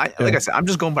 like I said, I'm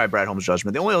just going by Brad Holmes'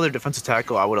 judgment. The only other defensive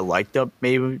tackle I would have liked up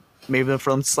maybe for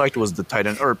them to select was the tight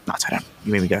end, or not tight end.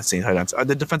 You maybe got saying tight ends.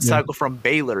 The defensive tackle from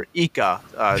Baylor,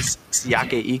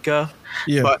 Siake Ika.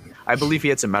 Yeah. But I believe he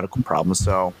had some medical problems,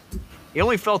 so he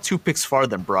only fell 2 picks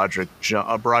farther than Broderick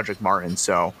Martin.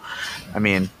 So, I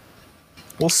mean,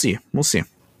 we'll see.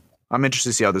 I'm interested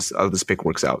to see how this pick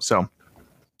works out. So,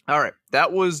 all right,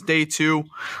 that was day 2.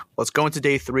 Let's go into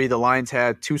day 3. The Lions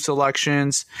had 2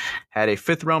 selections, had a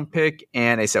 5th round pick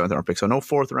and a 7th round pick. So no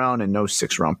 4th round and no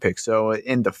 6th round pick. So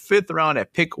in the 5th round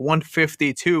at pick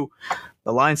 152,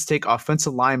 the Lions take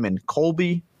offensive lineman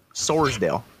Colby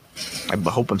Sorsdale. I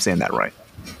hope I'm saying that right.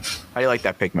 How do you like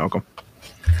that pick, Malcolm?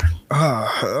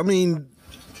 I mean,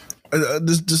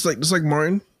 just like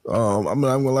Martin. I'm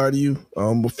not gonna lie to you.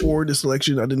 Before the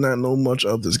selection, I did not know much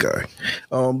of this guy.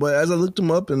 But as I looked him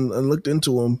up and looked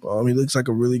into him, he looks like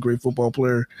a really great football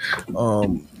player.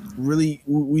 Really,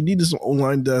 we needed some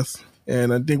O-line depth,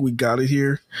 and I think we got it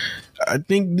here. I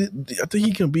think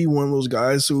he can be one of those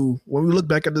guys who, when we look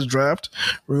back at this draft,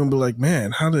 we're gonna be like,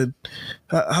 man, how did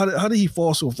he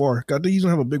fall so far? I think he's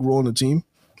gonna have a big role in the team.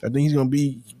 I think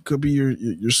he's could be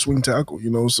your swing tackle,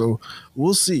 So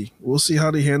we'll see. We'll see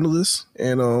how they handle this,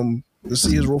 and let's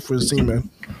see his role for his team, man.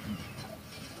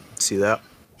 See that?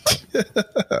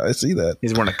 I see that.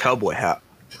 He's wearing a cowboy hat.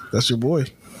 That's your boy.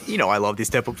 I love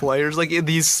these type of players, like in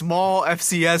these small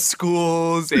FCS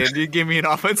schools, and you give me an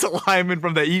offensive lineman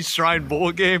from the East Shrine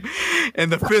Bowl game in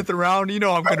the 5th round,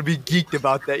 I'm going to be geeked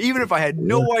about that. Even if I had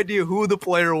no idea who the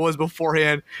player was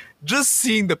beforehand, just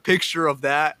seeing the picture of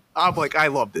that, I'm like, I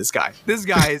love this guy. This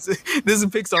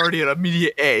pick's already an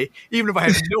immediate A. Even if I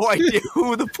have no idea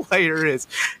who the player is,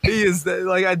 he is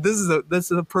this is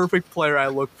the perfect player I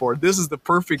look for. This is the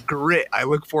perfect grit I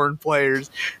look for in players,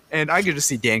 and I could just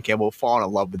see Dan Campbell falling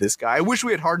in love with this guy. I wish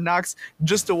we had Hard Knocks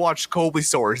just to watch Colby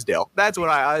Sorsdale. That's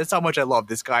how much I love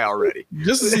this guy already.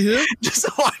 Just to see him, just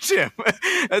to watch him.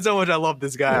 That's how much I love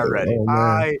this guy already.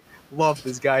 I love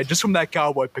this guy just from that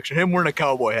cowboy picture. Him wearing a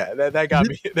cowboy hat. That got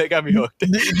me hooked.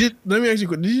 Let me ask you a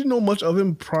question. Did you know much of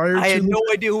him prior? I had no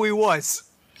idea who he was.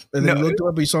 And then looked up,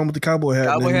 and you saw him with the cowboy hat.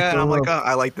 And I'm like,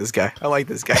 I like this guy.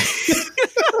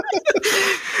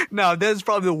 Now, that's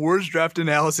probably the worst draft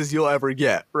analysis you'll ever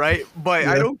get, right? But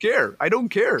yeah. I don't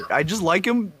care. I just like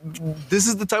him. This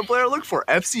is the type of player I look for.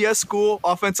 FCS school,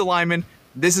 offensive lineman.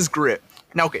 This is grit.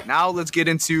 Now let's get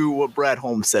into what Brad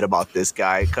Holmes said about this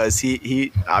guy, because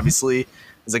he obviously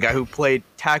is a guy who played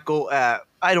tackle at,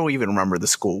 I don't even remember the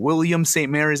school, William St.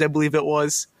 Mary's, I believe it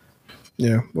was.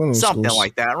 Yeah, something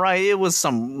like that, right? It was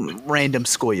some random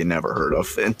school you never heard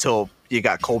of until you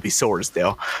got Colby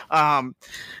Sorsdale.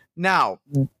 Now,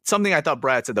 something I thought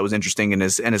Brad said that was interesting in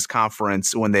his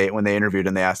conference when they interviewed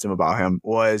and they asked him about him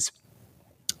was,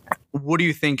 what do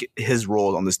you think his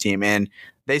role on this team? And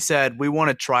they said, we want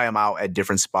to try him out at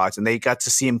different spots, and they got to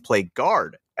see him play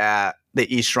guard at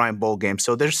the East Shrine Bowl game.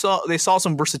 So they saw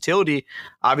some versatility,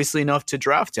 obviously enough to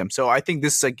draft him. So I think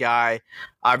this is a guy,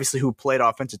 obviously, who played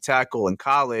offensive tackle in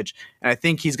college, and I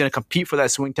think he's going to compete for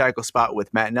that swing tackle spot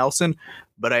with Matt Nelson.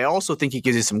 But I also think he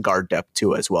gives you some guard depth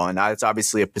too as well. And that's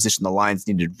obviously a position the Lions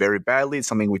needed very badly. It's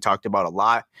something we talked about a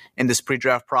lot in this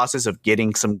pre-draft process of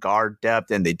getting some guard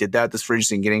depth, and they did that this free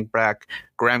agency and getting back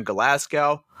Graham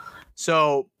Glasgow.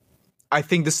 So I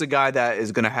think this is a guy that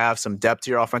is going to have some depth to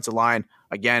your offensive line.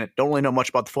 Again, don't really know much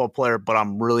about the football player, but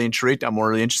I'm really intrigued. I'm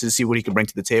really interested to see what he can bring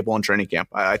to the table in training camp.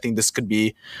 I think this could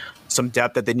be some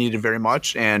depth that they needed very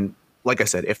much. And like I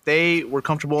said, if they were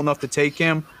comfortable enough to take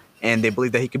him and they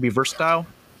believe that he could be versatile,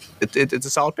 it's a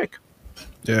solid pick.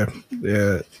 Yeah,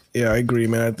 I agree,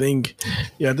 man. I think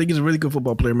he's a really good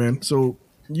football player, man. So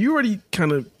you already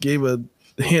kind of gave a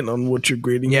hint on what you're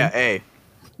grading him. A.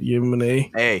 You give him an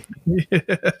A. A.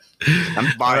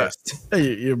 I'm biased.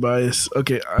 You're biased.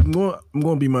 Okay, I'm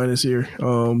going B minus here.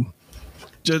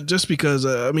 Just because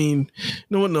I mean, you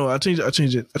know what? No, I changed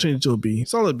it to a B.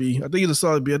 Solid B. I think it's a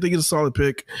solid B. I think it's a solid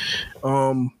pick.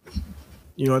 I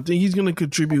think he's going to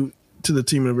contribute to the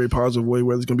team in a very positive way,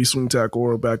 whether it's going to be swing tackle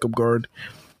or a backup guard.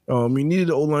 We needed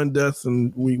the O-line depth,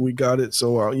 and we got it.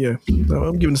 So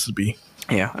I'm giving this a B.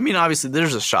 Yeah, I mean, obviously,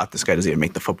 there's a shot this guy doesn't even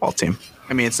make the football team.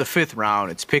 I mean, it's the 5th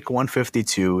round. It's pick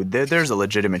 152. There's a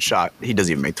legitimate shot he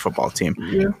doesn't even make the football team.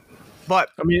 Yeah. But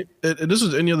I mean, if this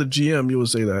was any other GM, you would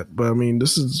say that. But I mean,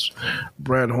 this is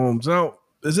Brad Holmes. Now,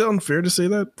 is it unfair to say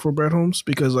that for Brad Holmes?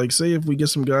 Because, like, say if we get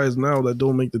some guys now that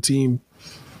don't make the team,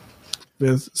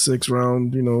 5th, 6th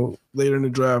round, later in the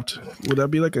draft, would that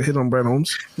be like a hit on Brad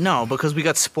Holmes? No, because we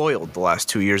got spoiled the last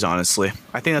 2 years, honestly.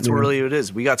 I think that's what really it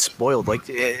is. We got spoiled. Like,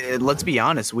 let's be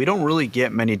honest, we don't really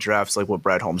get many drafts like what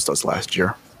Brad Holmes does last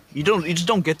year. You just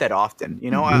don't get that often.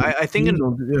 I think teams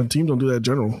don't do that in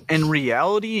general. In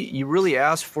reality, you really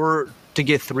ask to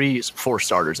get 3-4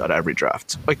 starters out of every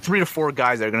draft. Like 3 to 4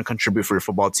 guys that are going to contribute for your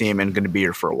football team and going to be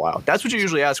here for a while. That's what you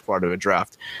usually ask for out of a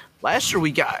draft. Last year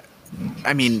we got,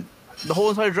 the whole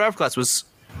entire draft class was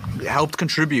helped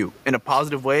contribute in a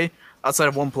positive way outside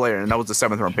of one player, and that was the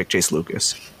 7th round pick, Chase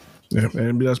Lucas. Yeah,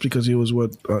 and that's because he was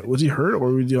was he hurt or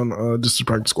was he on just the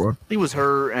practice squad? He was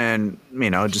hurt, and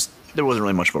there wasn't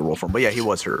really much of a role for him. But yeah, he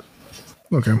was hurt.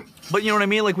 Okay. But you know what I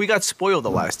mean? Like, we got spoiled the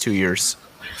last 2 years.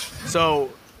 So,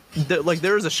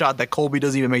 there is a shot that Colby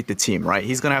doesn't even make the team, right?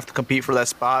 He's going to have to compete for that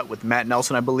spot with Matt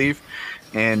Nelson, I believe.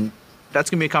 And that's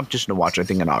going to be a competition to watch, I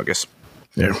think, in August.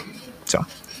 Yeah. So,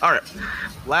 all right.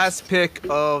 Last pick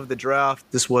of the draft.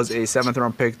 This was a 7th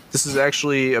round pick. This is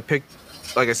actually a pick.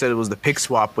 Like I said, it was the pick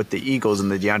swap with the Eagles in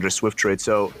the DeAndre Swift trade.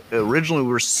 So originally we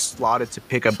were slotted to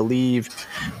pick, I believe,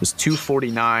 it was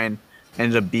 249,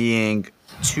 ended up being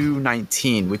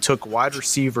 219. We took wide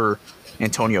receiver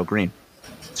Antonio Green.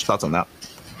 What's your thoughts on that?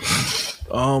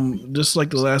 Just like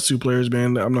the last 2 players,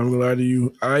 man, I'm not gonna lie to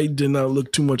you. I did not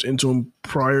look too much into him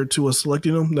prior to us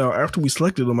selecting him. Now, after we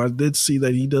selected him, I did see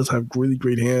that he does have really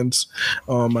great hands.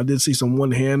 I did see some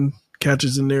one-hand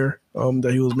catches in there that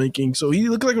he was making. So he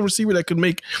looked like a receiver that could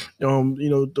make,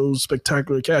 those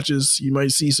spectacular catches. You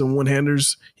might see some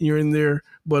one-handers here and there,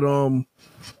 but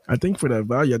I think for that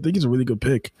value, I think he's a really good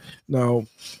pick. Now,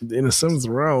 in the 7th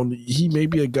round, he may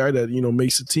be a guy that,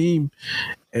 makes a team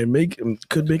and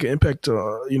could make an impact,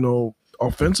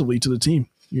 offensively to the team.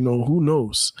 Who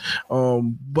knows?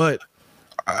 But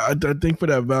I think for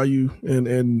that value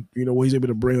and what he's able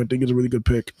to bring, I think it's a really good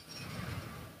pick.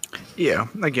 Yeah,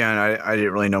 again, I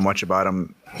didn't really know much about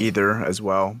him either as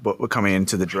well, but we're coming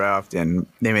into the draft and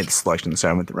they made the selection in the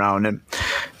 7th round, and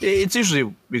it's usually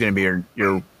going to be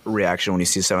your reaction when you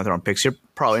see 7th round picks. You're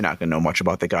probably not going to know much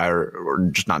about the guy or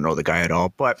just not know the guy at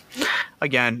all, but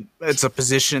again, it's a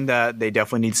position that they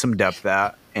definitely need some depth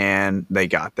at, and they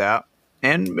got that.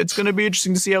 And it's going to be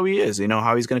interesting to see how he is,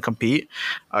 how he's going to compete.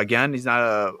 Again, he's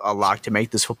not a lock to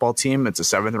make this football team. It's a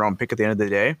 7th round pick at the end of the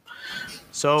day.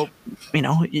 So,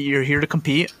 you're here to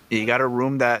compete. You got a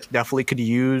room that definitely could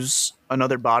use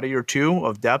another body or 2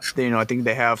 of depth. I think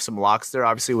they have some locks there,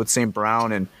 obviously, with St.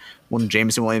 Brown. And when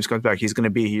Jameson Williams comes back, he's going to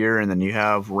be here. And then you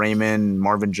have Raymond,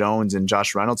 Marvin Jones, and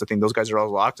Josh Reynolds. I think those guys are all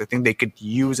locked. I think they could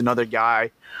use another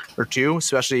guy or 2,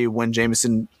 especially with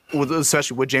Jameson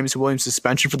Williams'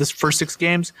 suspension for this first 6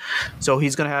 games. So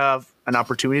he's going to have an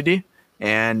opportunity.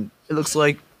 And it looks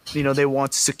like they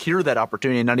want to secure that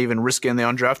opportunity and not even risk it in the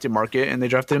undrafted market, and they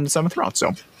drafted him in the 7th round.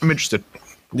 So I'm interested.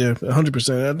 Yeah,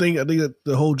 100%. I think that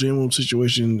the whole Jalen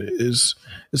situation is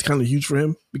kind of huge for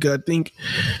him, because I think,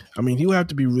 he would have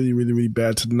to be really, really, really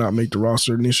bad to not make the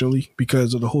roster initially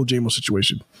because of the whole Jalen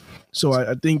situation. So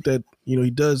I think that he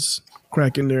does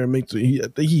crack in there and I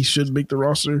think he should make the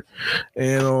roster,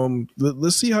 and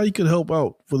let's see how he could help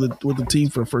out with the team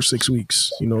for the first 6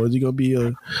 weeks. Is he going to be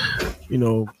a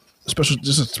special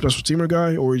teamer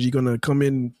guy, or is he going to come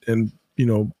in and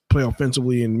play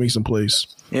offensively and make some plays?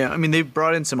 Yeah, they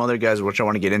brought in some other guys, which I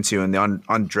want to get into in the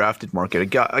undrafted market.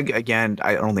 Again,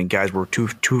 I don't think guys we're too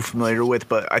familiar with,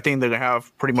 but I think they're going to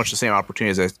have pretty much the same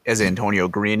opportunities as Antonio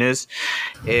Green is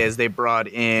they brought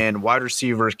in wide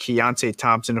receiver Keontae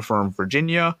Thompson from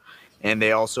Virginia And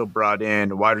they also brought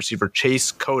in wide receiver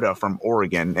Chase Cota from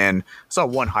Oregon. And I saw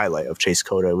one highlight of Chase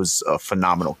Cota. It was a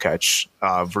phenomenal catch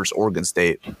versus Oregon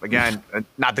State. Again,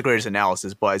 not the greatest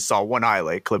analysis, but I saw one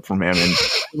highlight clip from him, and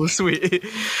it was sweet.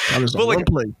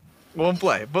 One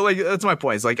play. But like, that's my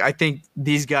point. It's like, I think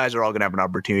these guys are all going to have an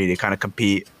opportunity to kind of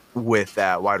compete with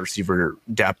that wide receiver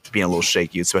depth being a little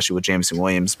shaky, especially with Jameson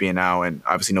Williams being out, and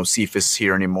obviously no Cephas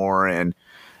here anymore, and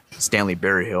Stanley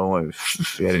Berryhill,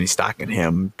 if you had any stock in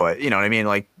him. But you know what I mean?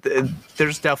 Like,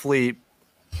 there's definitely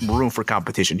room for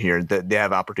competition here. That they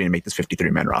have opportunity to make this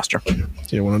 53-man roster.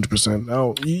 Yeah, 100%.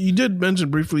 Now, you did mention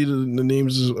briefly the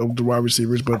names of the wide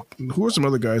receivers, but who are some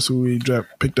other guys who we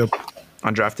picked up?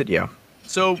 Undrafted, yeah.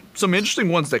 So some interesting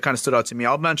ones that kind of stood out to me.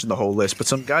 I'll mention the whole list, but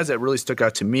some guys that really stuck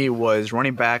out to me was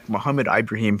running back Mohamed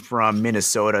Ibrahim from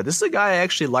Minnesota. This is a guy I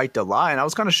actually liked a lot, and I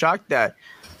was kind of shocked that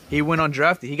he went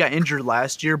undrafted. He got injured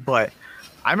last year, but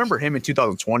I remember him in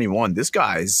 2021. This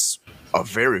guy's a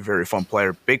very, very fun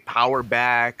player. Big power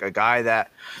back, a guy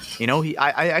that, you know,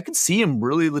 I could see him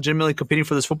really legitimately competing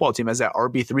for this football team as that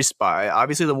RB3 spot.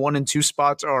 Obviously, the 1 and 2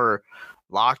 spots are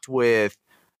locked with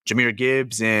Jahmyr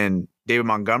Gibbs and David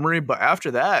Montgomery, but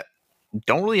after that,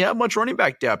 don't really have much running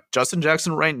back depth. Justin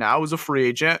Jackson right now is a free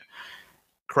agent.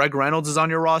 Craig Reynolds is on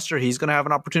your roster. He's going to have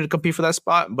an opportunity to compete for that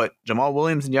spot, but Jamal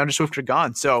Williams and DeAndre Swift are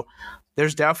gone. So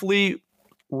there's definitely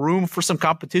room for some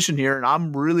competition here, and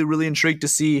I'm really, really intrigued to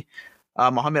see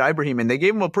Mohamed Ibrahim. And they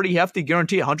gave him a pretty hefty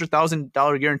guarantee,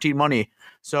 $100,000 guaranteed money.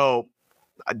 So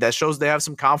that shows they have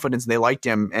some confidence and they liked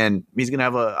him, and he's going to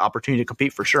have an opportunity to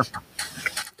compete for sure.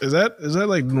 Is that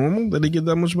like normal that they give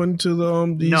that much money to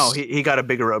the these? No, he got a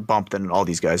bigger bump than all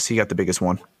these guys. He got the biggest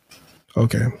one.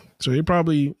 Okay, so he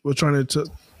probably was trying to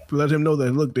let him know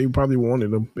that, look, they probably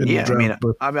wanted him in the draft. I mean,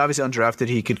 obviously undrafted,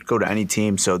 he could go to any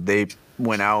team, so they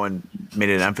went out and made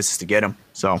an emphasis to get him.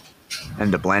 So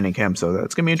ended up landing him. So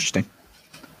that's gonna be interesting.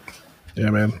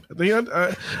 Yeah, man. I think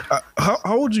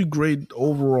how would you grade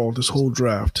overall this whole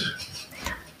draft?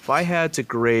 If I had to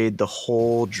grade the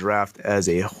whole draft as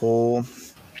a whole,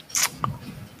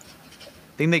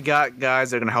 I think they got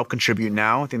guys that are going to help contribute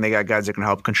now. I think they got guys that are going to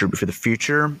help contribute for the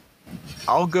future.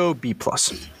 I'll go B+.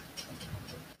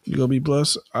 You go B+?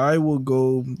 I will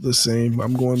go the same.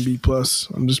 I'm going B+.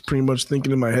 I'm just pretty much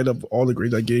thinking in my head of all the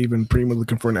grades I gave and pretty much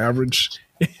looking for an average.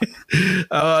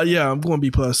 Yeah, I'm going B+.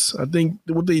 I think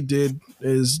what they did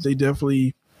is they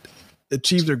definitely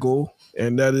achieved their goal,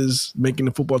 and that is making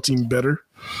the football team better.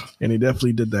 And they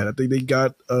definitely did that. I think they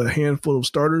got a handful of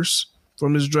starters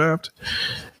from this draft.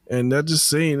 And that's just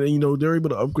saying, you know, they're able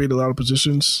to upgrade a lot of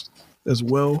positions as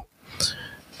well.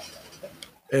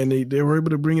 And they were able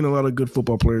to bring in a lot of good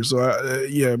football players. So,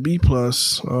 yeah, B+.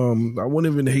 I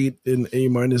wouldn't even hate an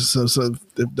A- so if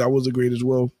that was a grade as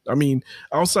well. I mean,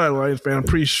 outside Lions fan, I'm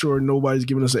pretty sure nobody's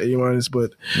giving us an A-,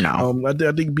 but no. I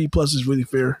think B+ is really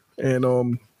fair.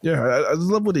 And, yeah, I just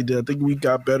love what they did. I think we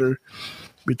got better.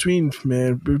 Between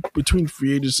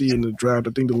free agency and the draft, I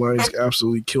think the Lions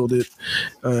absolutely killed it,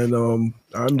 and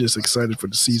I'm just excited for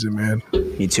the season, man.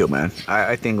 Me too, man.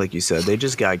 I think, like you said, they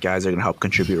just got guys that are going to help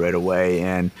contribute right away,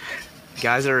 and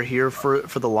guys that are here for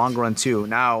the long run too.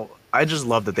 Now, I just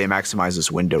love that they maximize this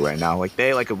window right now. Like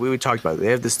we talked about, they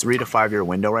have this 3 to 5 year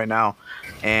window right now,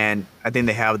 and I think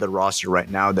they have the roster right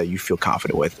now that you feel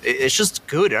confident with. It's just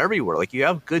good everywhere. Like, you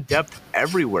have good depth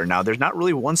everywhere now. There's not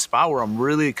really one spot where I'm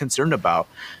really concerned about.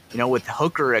 You know, with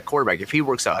Hooker at quarterback, if he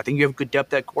works out, I think you have good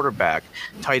depth at quarterback.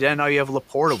 Tight end, now you have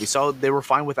Laporta. We saw they were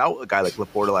fine without a guy like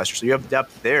Laporta last year, so you have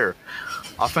depth there.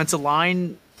 Offensive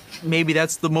line, maybe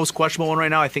that's the most questionable one right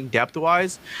now, I think,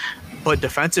 depth-wise. But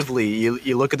defensively,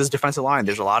 you look at this defensive line,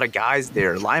 there's a lot of guys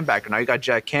there. Linebacker, now you got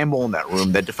Jack Campbell in that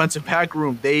room. The defensive back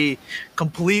room, they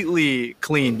completely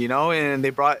cleaned, you know, and they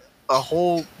brought a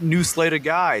whole new slate of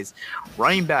guys.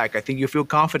 Running back, I think you feel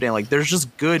confident. Like, there's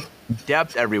just good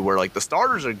depth everywhere. Like, the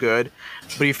starters are good,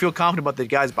 but you feel confident about the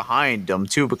guys behind them,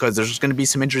 too, because there's just going to be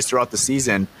some injuries throughout the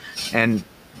season. And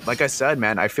like I said,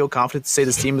 man, I feel confident to say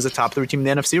this team is a top 3 team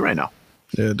in the NFC right now.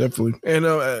 Yeah, definitely. And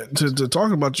to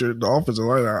talk about the offensive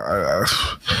line,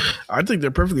 I think they're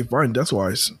perfectly fine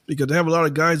depth-wise because they have a lot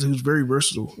of guys who's very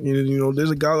versatile. You know, there's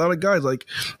a lot of guys like,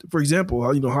 for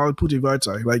example, you know, Halapoulivaati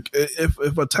Vaitai. Like,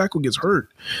 if a tackle gets hurt,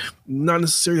 not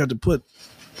necessarily have to put,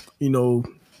 you know,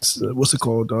 what's it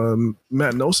called,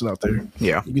 Matt Nelson out there.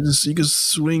 Yeah, you can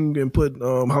swing and put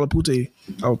Halapoulivaati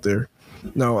out there.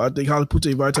 Now, I think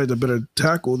Halapoulivaati Vaitai is a better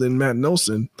tackle than Matt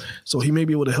Nelson, so he may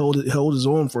be able to hold his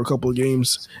own for a couple of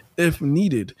games if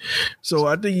needed. So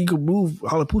I think you could move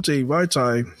Halapoulivaati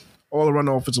Vaitai all around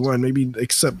the offensive line, maybe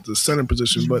except the center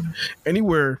position, but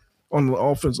anywhere on the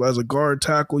offense as a guard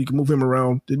tackle. You can move him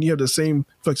around. Then you have the same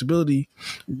flexibility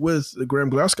with Graham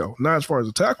Glasgow. Not as far as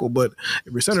a tackle, but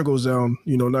if your center goes down,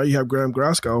 now you have Graham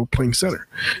Glasgow playing center,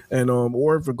 and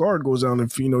or if a guard goes down,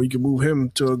 if you can move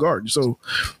him to a guard. So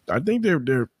I think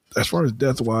they're as far as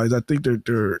depth wise, I think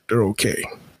they're okay.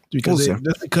 Because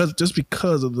just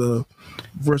because of the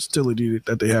versatility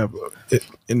that they have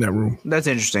in that room. That's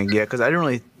interesting, yeah, because I didn't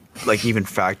really even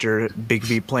factor Big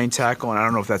V playing tackle, and I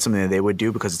don't know if that's something that they would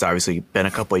do because it's obviously been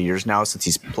a couple of years now since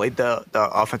he's played the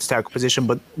offensive tackle position,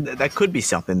 but that could be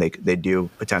something they do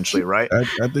potentially, right?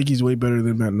 I think he's way better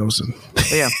than Matt Nelson.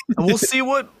 Yeah, and we'll see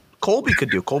what Colby could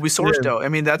do. Colby Sorsdale. Yeah. I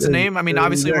mean, that's a name. I mean,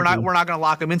 obviously exactly. we're not going to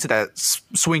lock him into that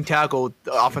swing tackle,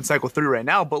 offense tackle 3 right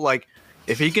now, but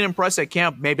if he can impress at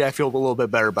camp, maybe I feel a little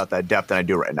bit better about that depth than I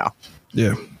do right now.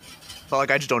 Yeah. But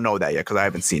I just don't know that yet because I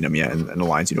haven't seen him yet in the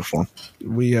Lions uniform.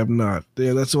 We have not.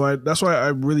 Yeah, that's why I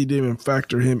really didn't even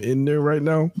factor him in there right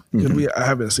now. Mm-hmm. I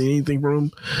haven't seen anything from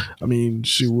him. I mean,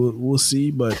 we'll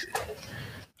see, but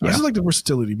I just like the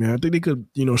versatility, man. I think they could,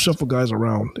 shuffle guys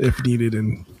around if needed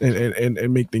and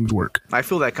make things work. I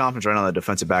feel that confidence right now in the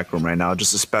defensive back room right now,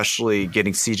 just especially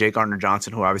getting CJ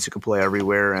Gardner-Johnson, who obviously can play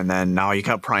everywhere, and then now you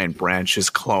got Brian Branch, his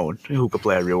clone, who could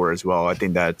play everywhere as well. I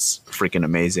think that's freaking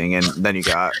amazing. And then you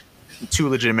got 2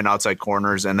 legitimate outside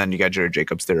corners, and then you got Jared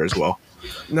Jacobs there as well.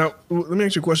 Now, let me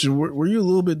ask you a question. Were you a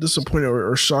little bit disappointed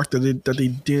or shocked that they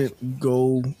didn't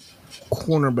go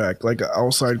cornerback, like an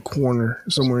outside corner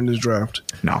somewhere in this draft?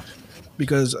 No.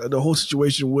 Because the whole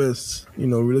situation with,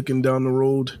 we're looking down the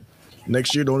road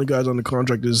next year, the only guys on the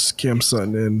contract is Cam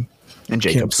Sutton and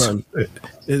Jacobs.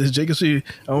 Is Jacobs? I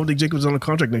don't think Jacobs is on the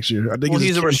contract next year. I think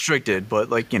he's a restricted,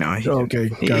 but okay,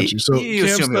 got you. So you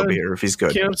assume he'll be here if he's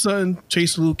good. Cam Sutton,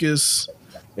 Chase Lucas,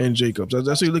 and Jacobs. That's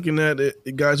what you're looking at,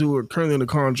 the guys who are currently on the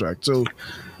contract. So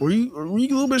were you a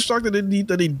little bit shocked that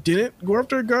they didn't go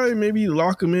after a guy and maybe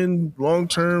lock him in long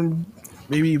term?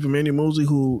 Maybe even Emmanuel Mosley,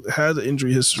 who has an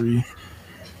injury history.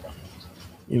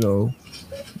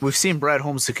 We've seen Brad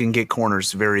Holmes who can get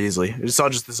corners very easily. It's all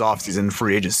just this offseason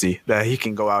free agency that he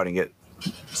can go out and get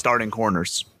starting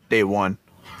corners day one.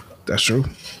 That's true.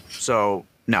 So,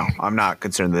 no, I'm not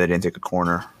concerned that they didn't take a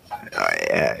corner,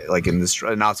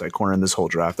 an outside corner in this whole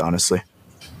draft, honestly.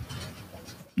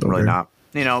 Okay. Really not.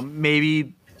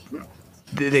 Maybe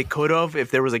they could have if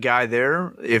there was a guy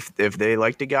there. If they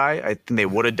liked a guy, I think they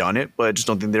would have done it. But I just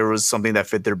don't think there was something that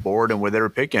fit their board and where they were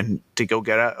picking to go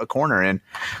get a corner. And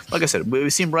like I said,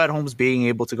 we've seen Brad Holmes being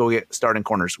able to go get starting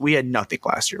corners. We had nothing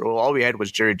last year. Well, all we had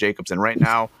was Jerry Jacobs, and right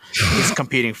now he's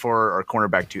competing for our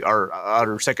cornerback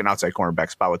our second outside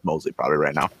cornerback spot with Mosley probably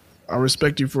right now. I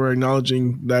respect you for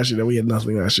acknowledging last year that we had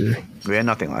nothing last year. We had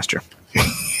nothing last year.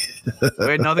 We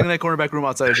had nothing in that cornerback room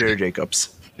outside of Jerry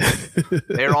Jacobs.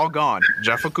 They're all gone.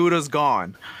 Jeff Okuda's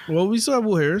gone. Well, we still have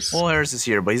Will Harris. Will Harris is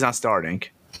here, but he's not starting.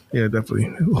 Yeah, definitely.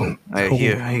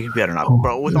 He better not,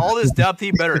 bro. With all this depth,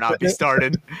 he better not be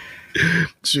started.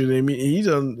 Shoot, I mean, he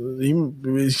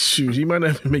might not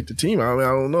even make the team. I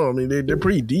don't know. I mean, they're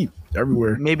pretty deep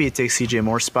everywhere. Maybe it takes CJ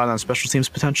Moore's spot on special teams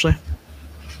potentially.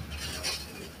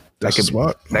 That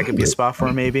could be a spot for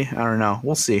him, maybe. I don't know.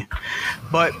 We'll see.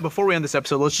 But before we end this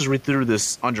episode, let's just read through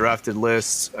this undrafted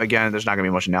list. Again, there's not going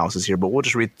to be much analysis here, but we'll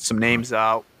just read some names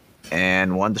out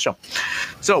and we'll end the show.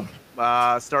 So,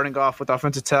 starting off with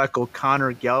offensive tackle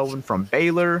Connor Galvin from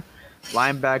Baylor,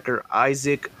 linebacker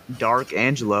Isaac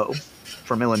Darkangelo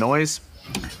from Illinois,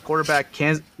 quarterback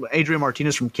Adrian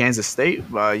Martinez from Kansas State.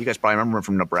 You guys probably remember him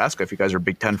from Nebraska if you guys are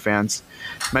Big Ten fans.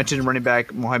 Mentioned running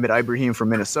back Mohamed Ibrahim from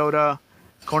Minnesota.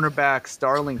 Cornerback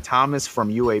Starling Thomas from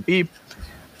UAB.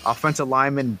 Offensive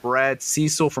lineman Brad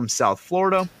Cecil from South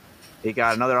Florida. They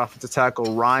got another offensive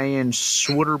tackle Ryan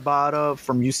Schwitterbada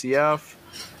from UCF.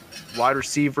 Wide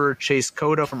receiver Chase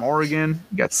Cota from Oregon.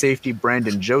 You got safety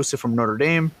Brandon Joseph from Notre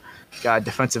Dame. You got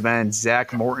defensive end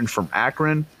Zach Morton from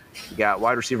Akron. You got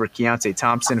wide receiver Keontae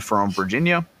Thompson from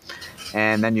Virginia.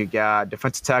 And then you got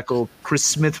defensive tackle Chris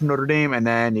Smith from Notre Dame. And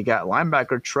then you got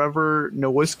linebacker Trevor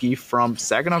Nowitzki from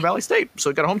Saginaw Valley State. So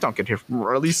you got a hometown kid here,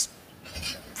 or at least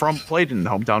played in the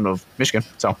hometown of Michigan.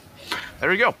 So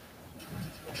there you go.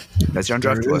 That's your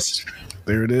undrafted list.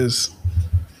 There it is.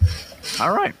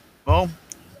 All right. Well,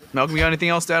 Malcolm, you got anything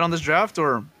else to add on this draft,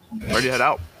 or ready to head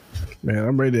out? Man,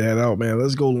 I'm ready to head out, man.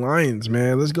 Let's go Lions,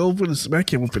 man. Let's go for the – I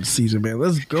can't wait for the season, man.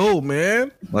 Let's go,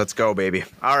 man. Let's go, baby.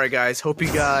 All right, guys. Hope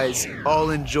you guys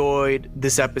all enjoyed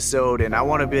this episode. And I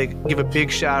want to give a big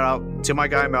shout-out to my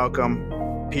guy,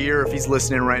 Malcolm, Pierre, if he's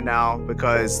listening right now,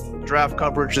 because draft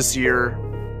coverage this year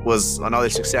was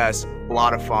another success. A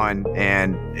lot of fun.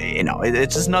 And,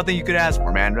 it's just nothing you could ask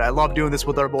for, man. I love doing this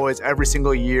with our boys every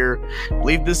single year. I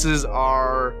believe this is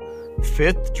our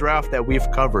fifth draft that we've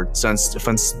covered since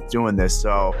doing this.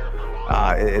 So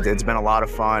it's been a lot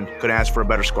of fun. Couldn't ask for a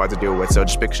better squad to do it with. So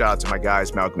just big shout out to my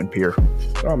guys, Malcolm and Pierre.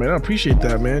 Oh man, I appreciate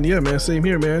that, man. Yeah, man, same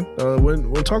here, man.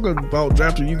 When talking about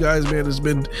drafting you guys, man, it's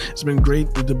been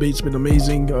great. The debate's been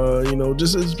amazing.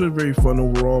 It's been very fun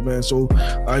overall, man. So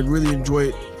I really enjoy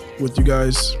it with you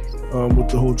guys, with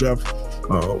the whole draft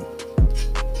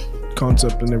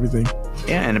concept and everything.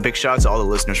 Yeah, and a big shout out to all the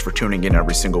listeners for tuning in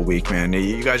every single week, man.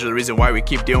 You guys are the reason why we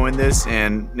keep doing this,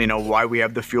 and why we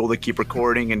have the fuel to keep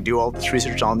recording and do all this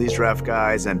research on these draft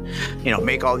guys, and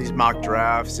make all these mock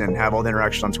drafts and have all the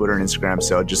interaction on Twitter and Instagram.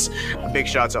 So just a big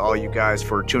shout out to all you guys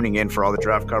for tuning in for all the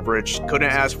draft coverage.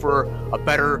 Couldn't ask for a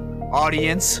better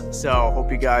audience, so hope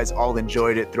you guys all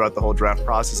enjoyed it throughout the whole draft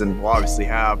process, and we'll obviously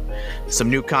have some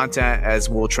new content as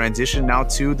we'll transition now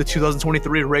to the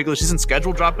 2023 regular season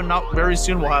schedule dropping out very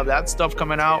soon. We'll have that stuff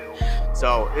coming out,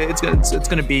 so it's gonna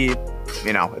be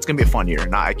it's gonna be a fun year,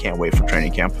 and I can't wait for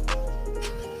training camp.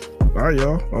 All right,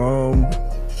 y'all.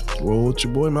 Well, it's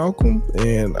your boy Malcolm,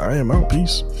 and I am out.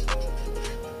 Peace.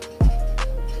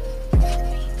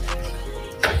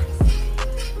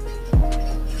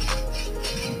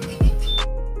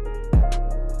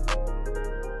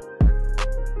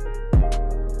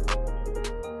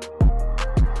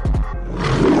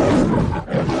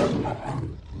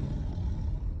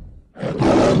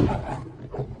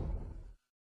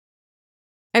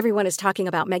 Everyone is talking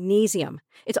about magnesium.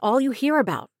 It's all you hear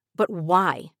about. But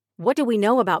why? What do we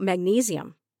know about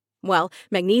magnesium? Well,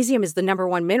 magnesium is the number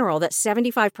one mineral that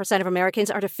 75% of Americans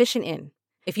are deficient in.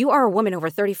 If you are a woman over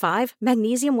 35,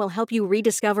 magnesium will help you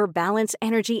rediscover balance,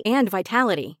 energy, and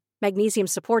vitality. Magnesium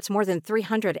supports more than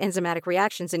 300 enzymatic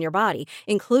reactions in your body,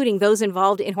 including those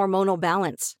involved in hormonal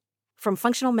balance. From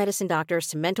functional medicine doctors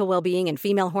to mental well-being and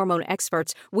female hormone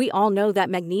experts, we all know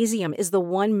that magnesium is the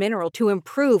one mineral to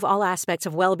improve all aspects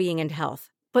of well-being and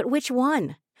health. But which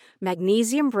one?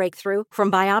 Magnesium Breakthrough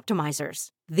from Bioptimizers,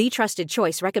 the trusted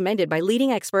choice recommended by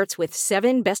leading experts with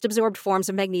 7 best-absorbed forms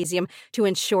of magnesium to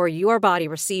ensure your body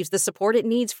receives the support it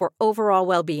needs for overall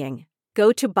well-being.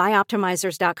 Go to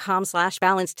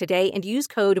bioptimizers.com/balance today and use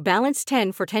code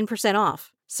BALANCE10 for 10%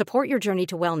 off. Support your journey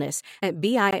to wellness at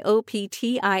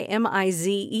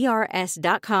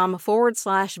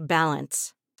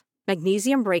bioptimizers.com/balance.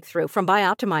 Magnesium Breakthrough from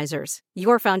Bioptimizers,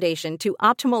 your foundation to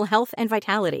optimal health and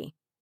vitality.